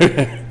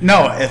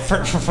 No,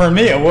 for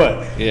me it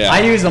would. Yeah.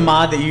 I use a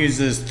mod that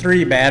uses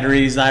 3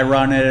 batteries. I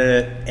run it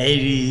at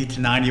 80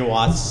 to 90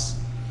 watts.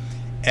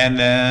 And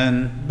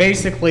then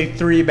basically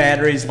 3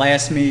 batteries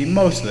last me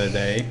most of the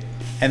day.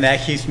 And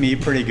that keeps me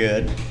pretty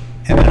good.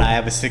 And then I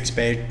have a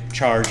 6-bay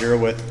charger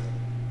with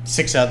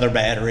 6 other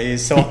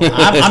batteries. So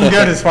I'm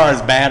good as far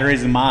as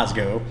batteries and mods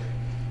go.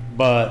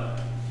 But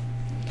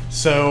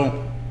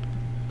so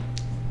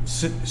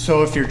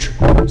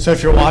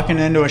if you're walking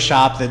into a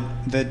shop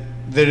that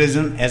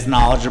isn't as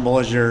knowledgeable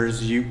as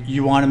yours,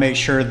 you want to make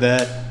sure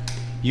that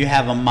you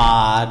have a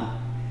mod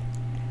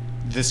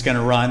that's going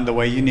to run the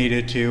way you need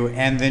it to,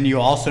 and then you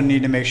also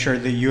need to make sure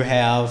that you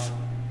have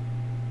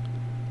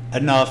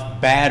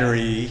enough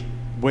battery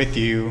with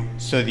you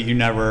so that you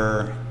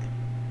never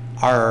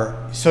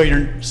are so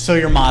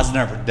your mod's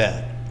never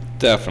dead.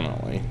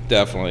 Definitely.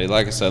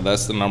 Like I said,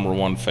 that's the number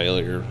one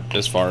failure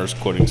as far as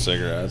quitting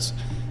cigarettes.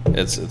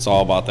 It's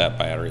all about that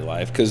battery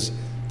life, because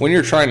when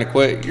you're trying to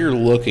quit, you're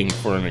looking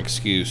for an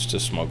excuse to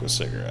smoke a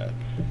cigarette,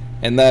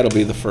 and that'll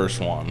be the first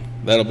one.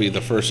 That'll be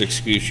the first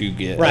excuse you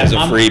get Right, as a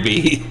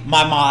freebie.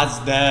 My mod's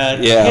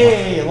dead. Yeah.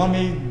 Hey, let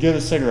me get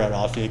a cigarette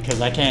off you because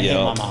I can't get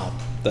my Yep. mod.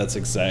 That's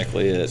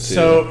exactly it,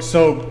 too.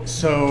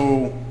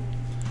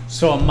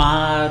 So a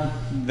mod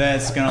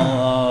that's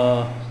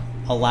gonna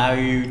allow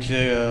you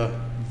to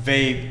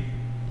vape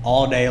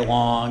all day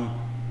long,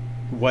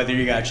 whether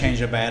you gotta change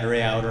the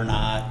battery out or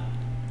not.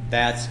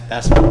 That's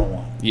number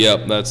one.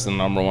 Yep, that's the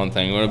number one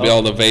thing. You want to be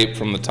able to vape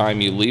from the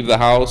time you leave the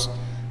house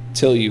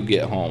till you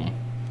get home.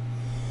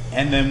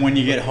 And then when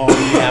you get home,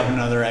 you have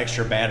another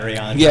extra battery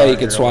on. Yeah, you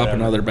could swap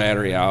another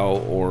battery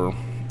out, or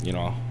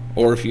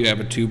or if you have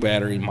a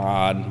 2-battery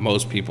mod,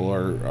 most people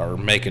are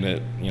making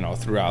it,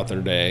 throughout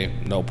their day,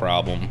 no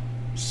problem.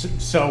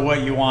 So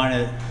what you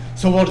wanted?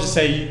 So we'll just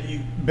say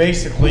you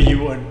basically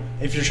you would,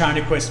 if you're trying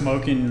to quit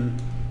smoking,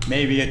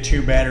 maybe a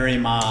 2-battery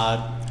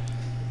mod.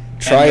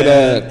 Try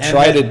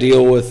to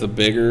deal with the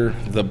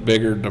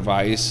bigger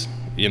device.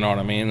 You know what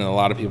I mean? And a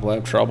lot of people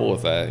have trouble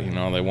with that.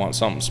 They want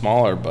something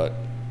smaller, but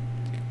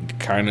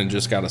kind of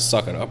just got to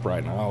suck it up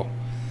right now.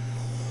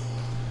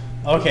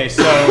 Okay,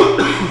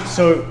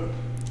 so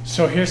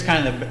here's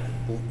kind of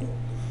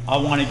I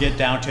want to get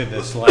down to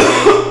this. Like,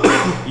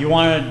 you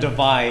want a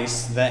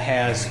device that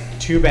has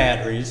 2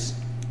 batteries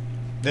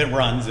that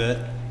runs it,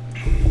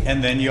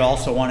 and then you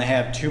also want to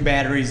have 2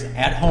 batteries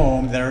at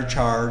home that are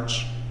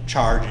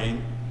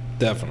charging.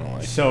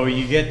 Definitely. So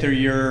you get through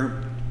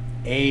your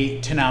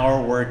 8-10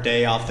 hour work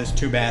day off those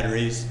 2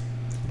 batteries.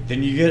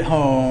 Then you get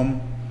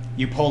home,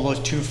 you pull those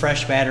 2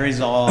 fresh batteries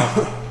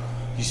off,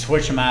 you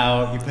switch them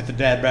out, you put the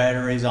dead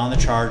batteries on the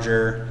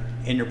charger,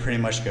 and you're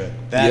pretty much good.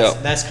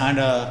 That's kind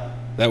of...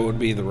 That would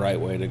be the right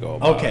way to go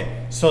about it.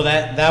 Okay, so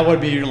that would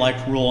be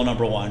like rule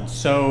number 1.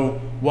 So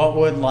what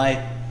would like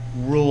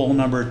rule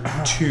number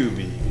 2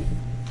 be?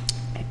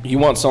 You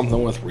want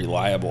something with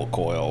reliable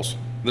coils.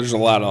 There's a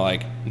lot of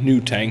like new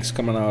tanks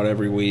coming out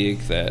every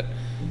week that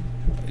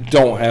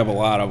don't have a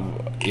lot of,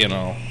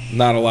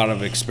 not a lot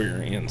of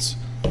experience.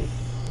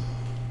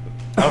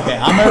 Okay,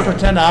 I'm gonna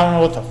pretend I don't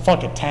know what the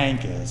fuck a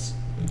tank is.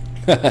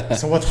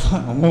 So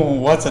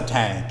what's a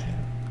tank?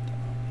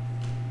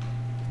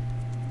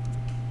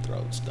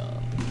 Throat's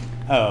done.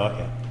 Oh,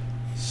 okay.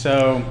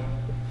 So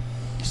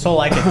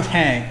like a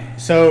tank.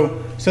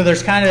 So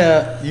there's kind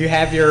of, you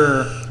have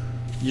your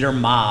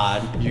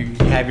mod, you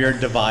have your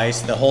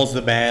device that holds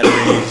the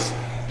batteries,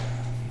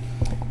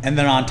 and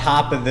then on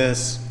top of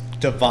this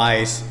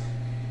device,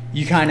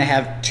 you kind of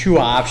have 2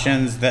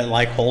 options that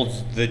like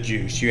holds the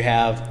juice. You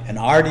have an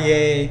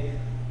RDA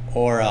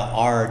or a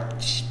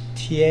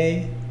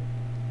RTA,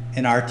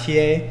 an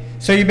RTA.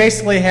 So you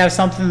basically have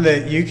something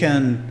that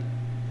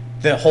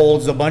that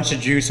holds a bunch of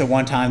juice at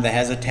one time that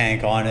has a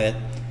tank on it,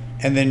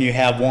 and then you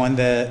have one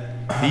that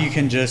you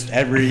can just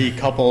every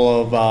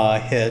couple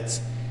of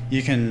hits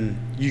you can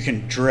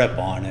drip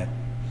on it,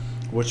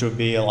 which would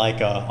be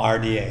like a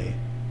RDA.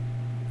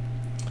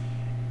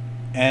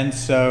 And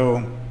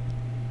so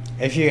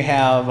if you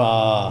have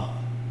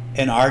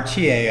an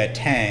RTA, a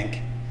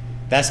tank,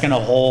 that's going to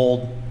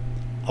hold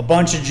a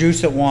bunch of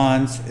juice at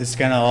once.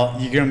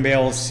 You're going to be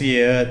able to see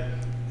it.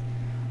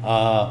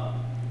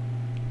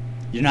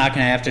 You're not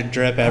going to have to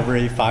drip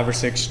every 5 or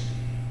 6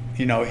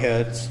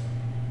 hits,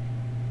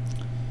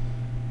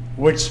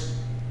 which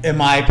in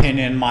my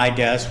opinion, my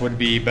guess would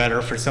be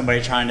better for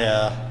somebody trying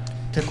to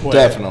quit.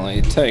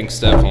 Definitely. Tank's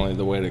definitely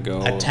the way to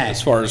go. A tank.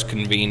 As far as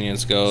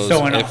convenience goes.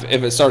 So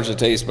if it starts to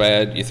taste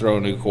bad, you throw a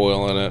new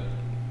coil in it,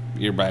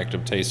 you're back to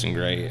tasting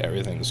great.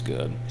 Everything's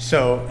good.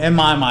 So in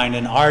my mind,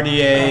 an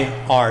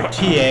RDA or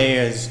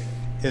TA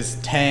is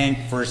tank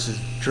versus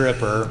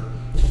dripper,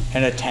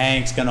 and a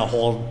tank's going to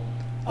hold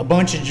a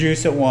bunch of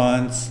juice at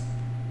once.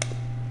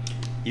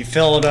 You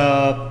fill it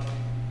up.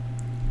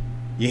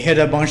 You hit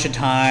it a bunch of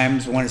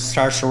times. When it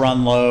starts to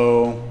run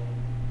low,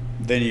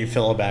 then you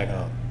fill it back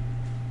up.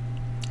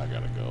 I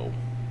gotta go.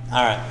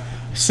 All right.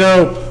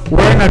 So we're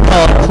going to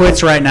call it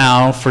quits right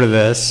now for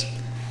this.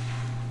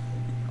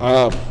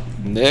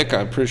 Nick,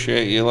 I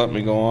appreciate you letting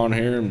me go on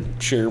here and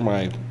share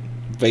my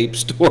vape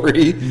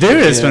story. Dude,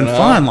 it's been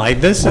fun. Like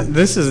this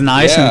is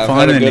nice and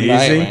fun and easy.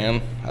 Night,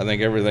 man. I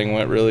think everything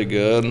went really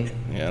good.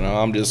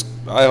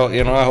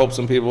 I hope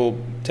some people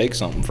take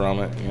something from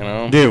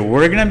it. Dude,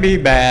 we're going to be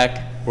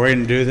back. We're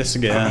going to do this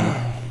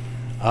again.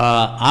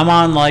 I'm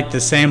on like the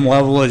same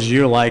level as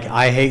you. Like,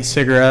 I hate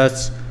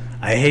cigarettes.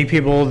 I hate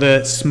people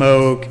that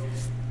smoke.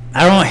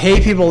 I don't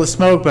hate people that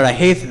smoke, but I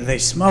hate that they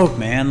smoke,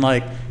 man.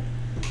 Like,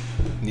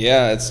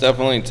 yeah, it's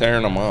definitely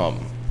tearing them up.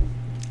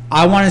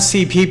 I want to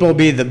see people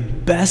be the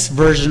best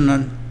version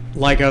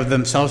of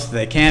themselves that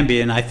they can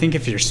be. And I think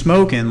if you're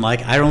smoking,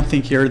 like, I don't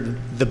think you're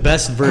the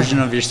best version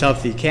of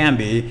yourself that you can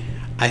be.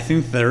 I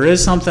think there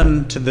is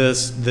something to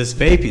this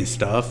vaping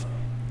stuff.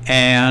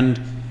 And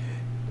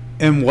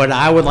what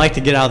I would like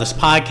to get out of this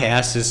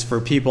podcast is for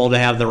people to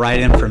have the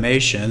right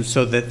information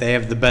so that they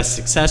have the best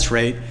success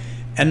rate.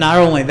 And not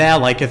only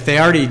that, like, if they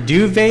already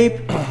do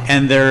vape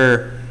and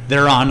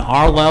they're on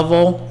our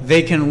level,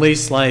 they can at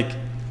least, like,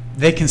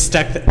 they can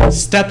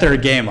step their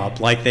game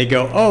up. Like, they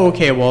go, oh,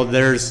 okay, well,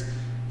 there's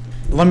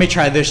let me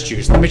try this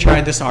juice, let me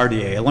try this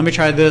RDA, let me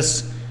try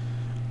this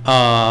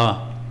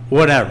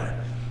whatever,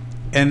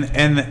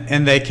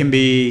 and they can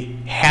be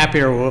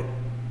happier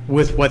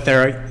with what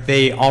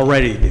they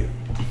already do.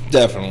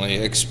 Definitely,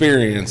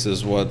 experience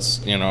is what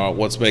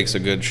makes a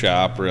good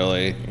shop.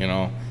 Really,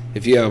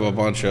 if you have a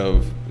bunch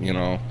of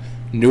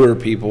newer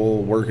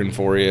people working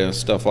for you,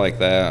 stuff like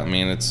that. I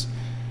mean,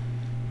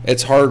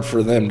 it's hard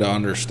for them to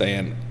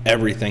understand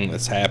everything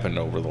that's happened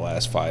over the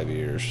last 5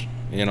 years.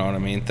 You know what I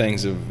mean?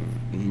 Things have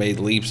made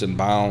leaps and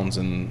bounds,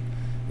 and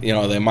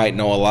they might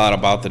know a lot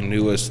about the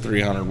newest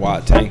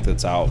 300-watt tank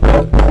that's out,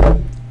 but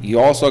you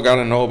also got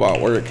to know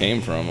about where it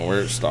came from and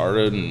where it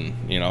started, and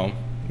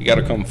you got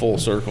to come full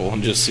circle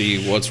and just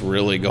see what's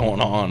really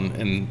going on,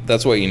 and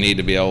that's what you need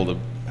to be able to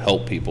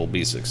help people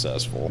be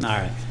successful. All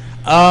right.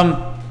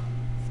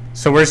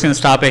 So we're just going to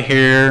stop it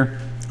here.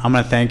 I'm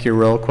going to thank you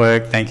real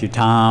quick. Thank you,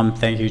 Tom.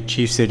 Thank you,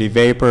 Chief City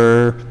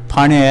Vapor,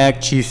 Pontiac,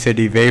 Chief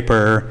City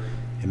Vapor,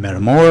 and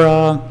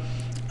Metamora.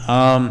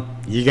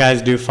 You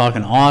guys do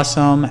fucking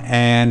awesome,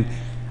 and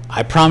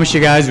I promise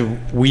you guys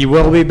we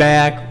will be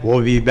back.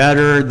 We'll be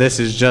better. This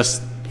is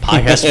just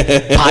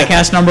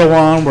podcast number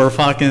 1. We're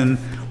fucking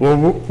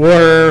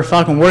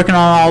working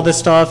on all this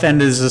stuff,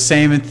 and it's the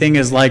same thing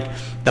as like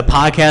the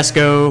podcast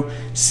go,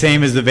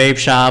 same as the vape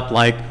shop.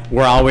 Like,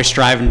 we're always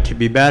striving to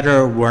be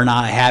better. We're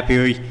not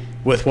happy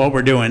with what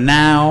we're doing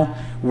now.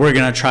 We're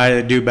gonna try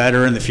to do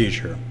better in the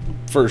future.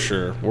 For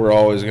sure, we're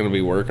always gonna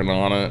be working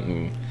on it,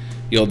 and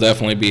you'll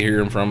definitely be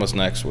hearing from us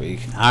next week.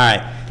 All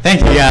right,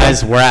 thank you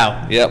guys. We're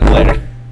out. Yep, later.